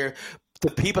Rotter of the Year. The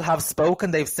people have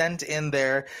spoken. They've sent in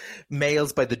their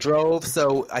mails by the drove.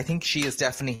 So I think she is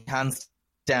definitely hands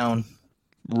down.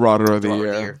 Rotter of the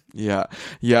year. Yeah.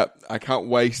 I can't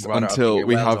wait until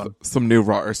we have some new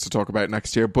rotters to talk about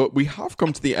next year. But we have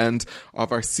come to the end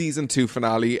of our season 2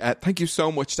 finale. Thank you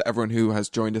so much to everyone who has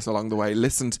joined us along the way,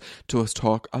 listened to us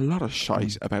talk a lot of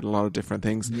shite about a lot of different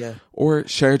things, or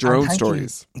shared your own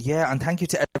stories. And thank you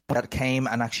to everyone that came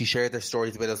and actually shared their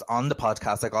stories with us on the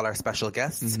podcast, like all our special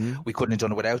guests. We couldn't have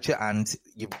done it without you, and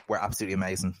you were absolutely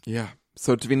amazing. Yeah.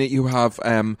 So, Davina, you have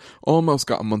almost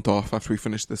got a month off after we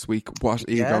finish this week. What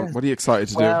are you excited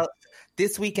to do?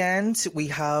 This weekend, we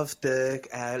have the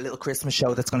little Christmas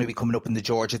show that's going to be coming up in the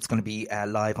George. It's going to be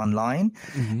live online.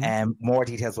 More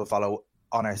details will follow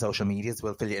on our social medias.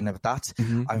 We'll fill you in with that.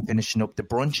 I'm finishing up. The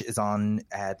brunch is on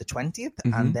the 20th,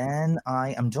 and then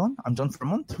I am done. I'm done for a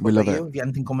month. We love it. Have you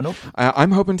anything coming up?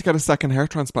 I'm hoping to get a second hair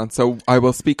transplant, so I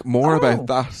will speak more about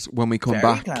that when we come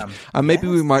back. And maybe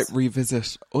we might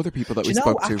revisit other people that we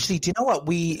spoke to. Actually, do you know what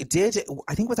we did?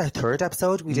 I think with our 3rd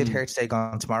episode, we did Hair Today,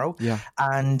 Gone Tomorrow. Yeah.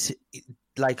 And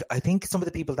I think some of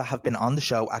the people that have been on the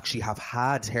show actually have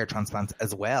had hair transplants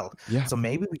as well. Yeah. So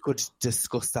maybe we could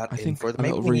discuss that further.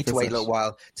 Maybe we need to wait a little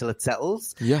while till it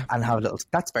settles. Yeah. And have a little.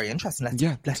 That's very interesting.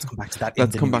 Let's come back to that.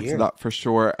 Let's come back to that for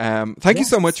sure. Thank you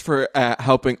so much for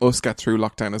helping us get through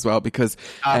lockdown as well, because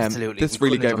this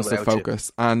really gave us a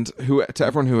focus. And to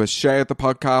everyone who has shared the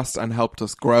podcast and helped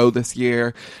us grow this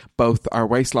year, both our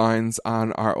waistlines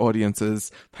and our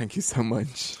audiences, thank you so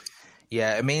much.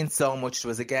 Yeah, it means so much to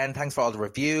us. Again, thanks for all the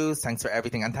reviews, thanks for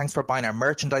everything, and thanks for buying our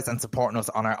merchandise and supporting us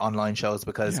on our online shows,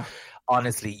 because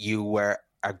honestly, you were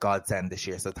our godsend this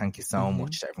year. So thank you so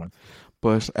much to everyone.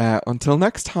 But until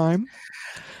next time,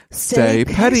 stay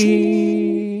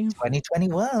petty.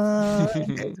 2021.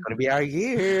 It's going to be our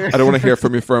year. I don't want to hear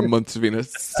from you for a month, Davina.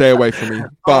 Stay away from me.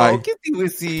 Bye. Oh, kissy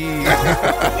wissy.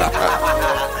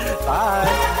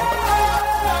 Bye.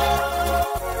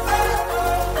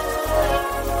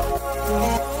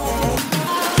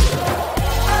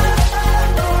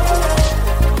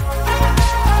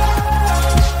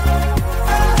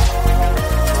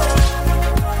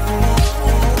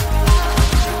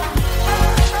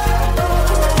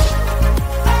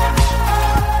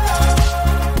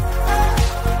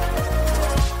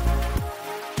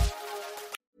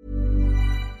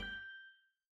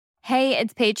 Hey,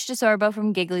 it's Paige DeSorbo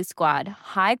from Giggly Squad.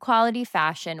 High quality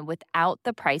fashion without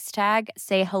the price tag.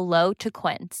 Say hello to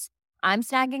Quince. I'm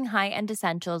snagging high-end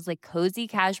essentials like cozy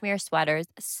cashmere sweaters,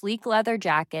 sleek leather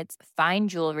jackets, fine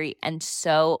jewelry, and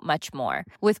so much more.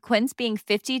 With Quince being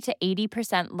 50 to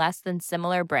 80% less than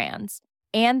similar brands.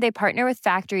 And they partner with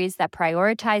factories that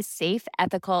prioritize safe,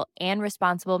 ethical, and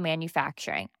responsible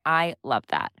manufacturing. I love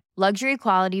that. Luxury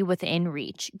quality within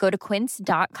reach. Go to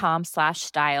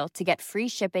quince.com/style to get free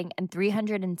shipping and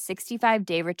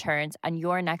 365-day returns on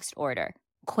your next order.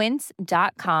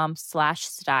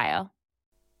 Quince.com/style.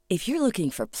 If you're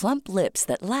looking for plump lips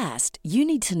that last, you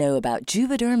need to know about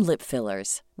Juvederm lip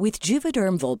fillers. With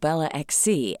Juvederm Volbella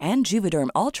XC and Juvederm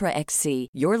Ultra XC,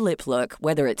 your lip look,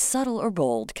 whether it's subtle or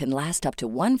bold, can last up to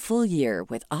 1 full year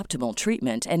with optimal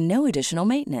treatment and no additional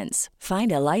maintenance.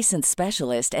 Find a licensed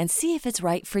specialist and see if it's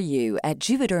right for you at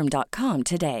Juvederm.com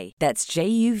today. That's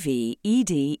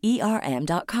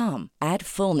JUVEDERM.com. Add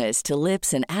fullness to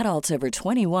lips in adults over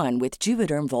 21 with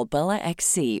Juvederm Volbella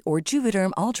XC or Juvederm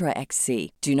Ultra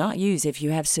XC. Do not use if you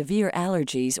have severe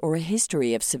allergies or a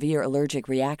history of severe allergic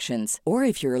reactions, or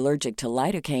if you're allergic to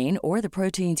lidocaine or the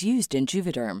proteins used in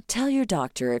Juvederm. Tell your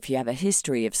doctor if you have a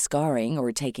history of scarring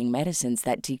or taking medicines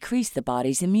that decrease the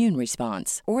body's immune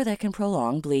response or that can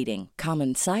prolong bleeding.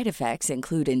 Common side effects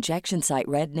include injection site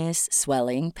redness,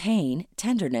 swelling, pain,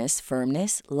 tenderness,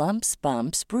 firmness, lumps,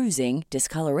 bumps, bruising,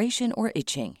 discoloration, or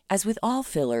itching. As with all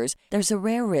fillers, there's a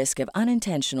rare risk of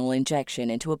unintentional injection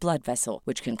into a blood vessel,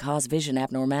 which can cause vision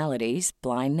abnormalities,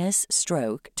 blindness,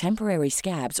 stroke, temporary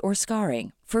scabs, or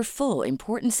scarring. For full,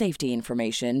 important safety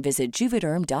information, visit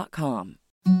Juvederm.com.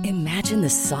 Imagine the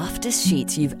softest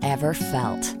sheets you've ever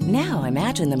felt. Now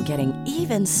imagine them getting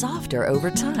even softer over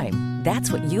time.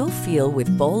 That's what you'll feel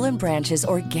with Boll & Branch's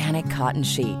organic cotton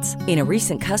sheets. In a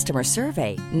recent customer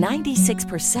survey,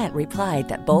 96% replied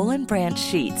that Boll & Branch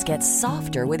sheets get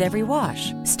softer with every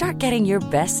wash. Start getting your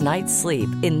best night's sleep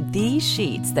in these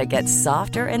sheets that get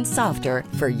softer and softer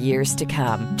for years to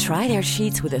come. Try their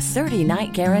sheets with a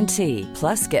 30-night guarantee.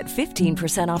 Plus, get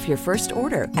 15% off your first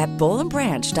order at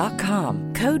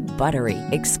bollandbranch.com. Code BUTTERY.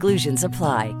 Exclusions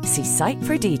apply. See site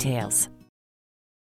for details.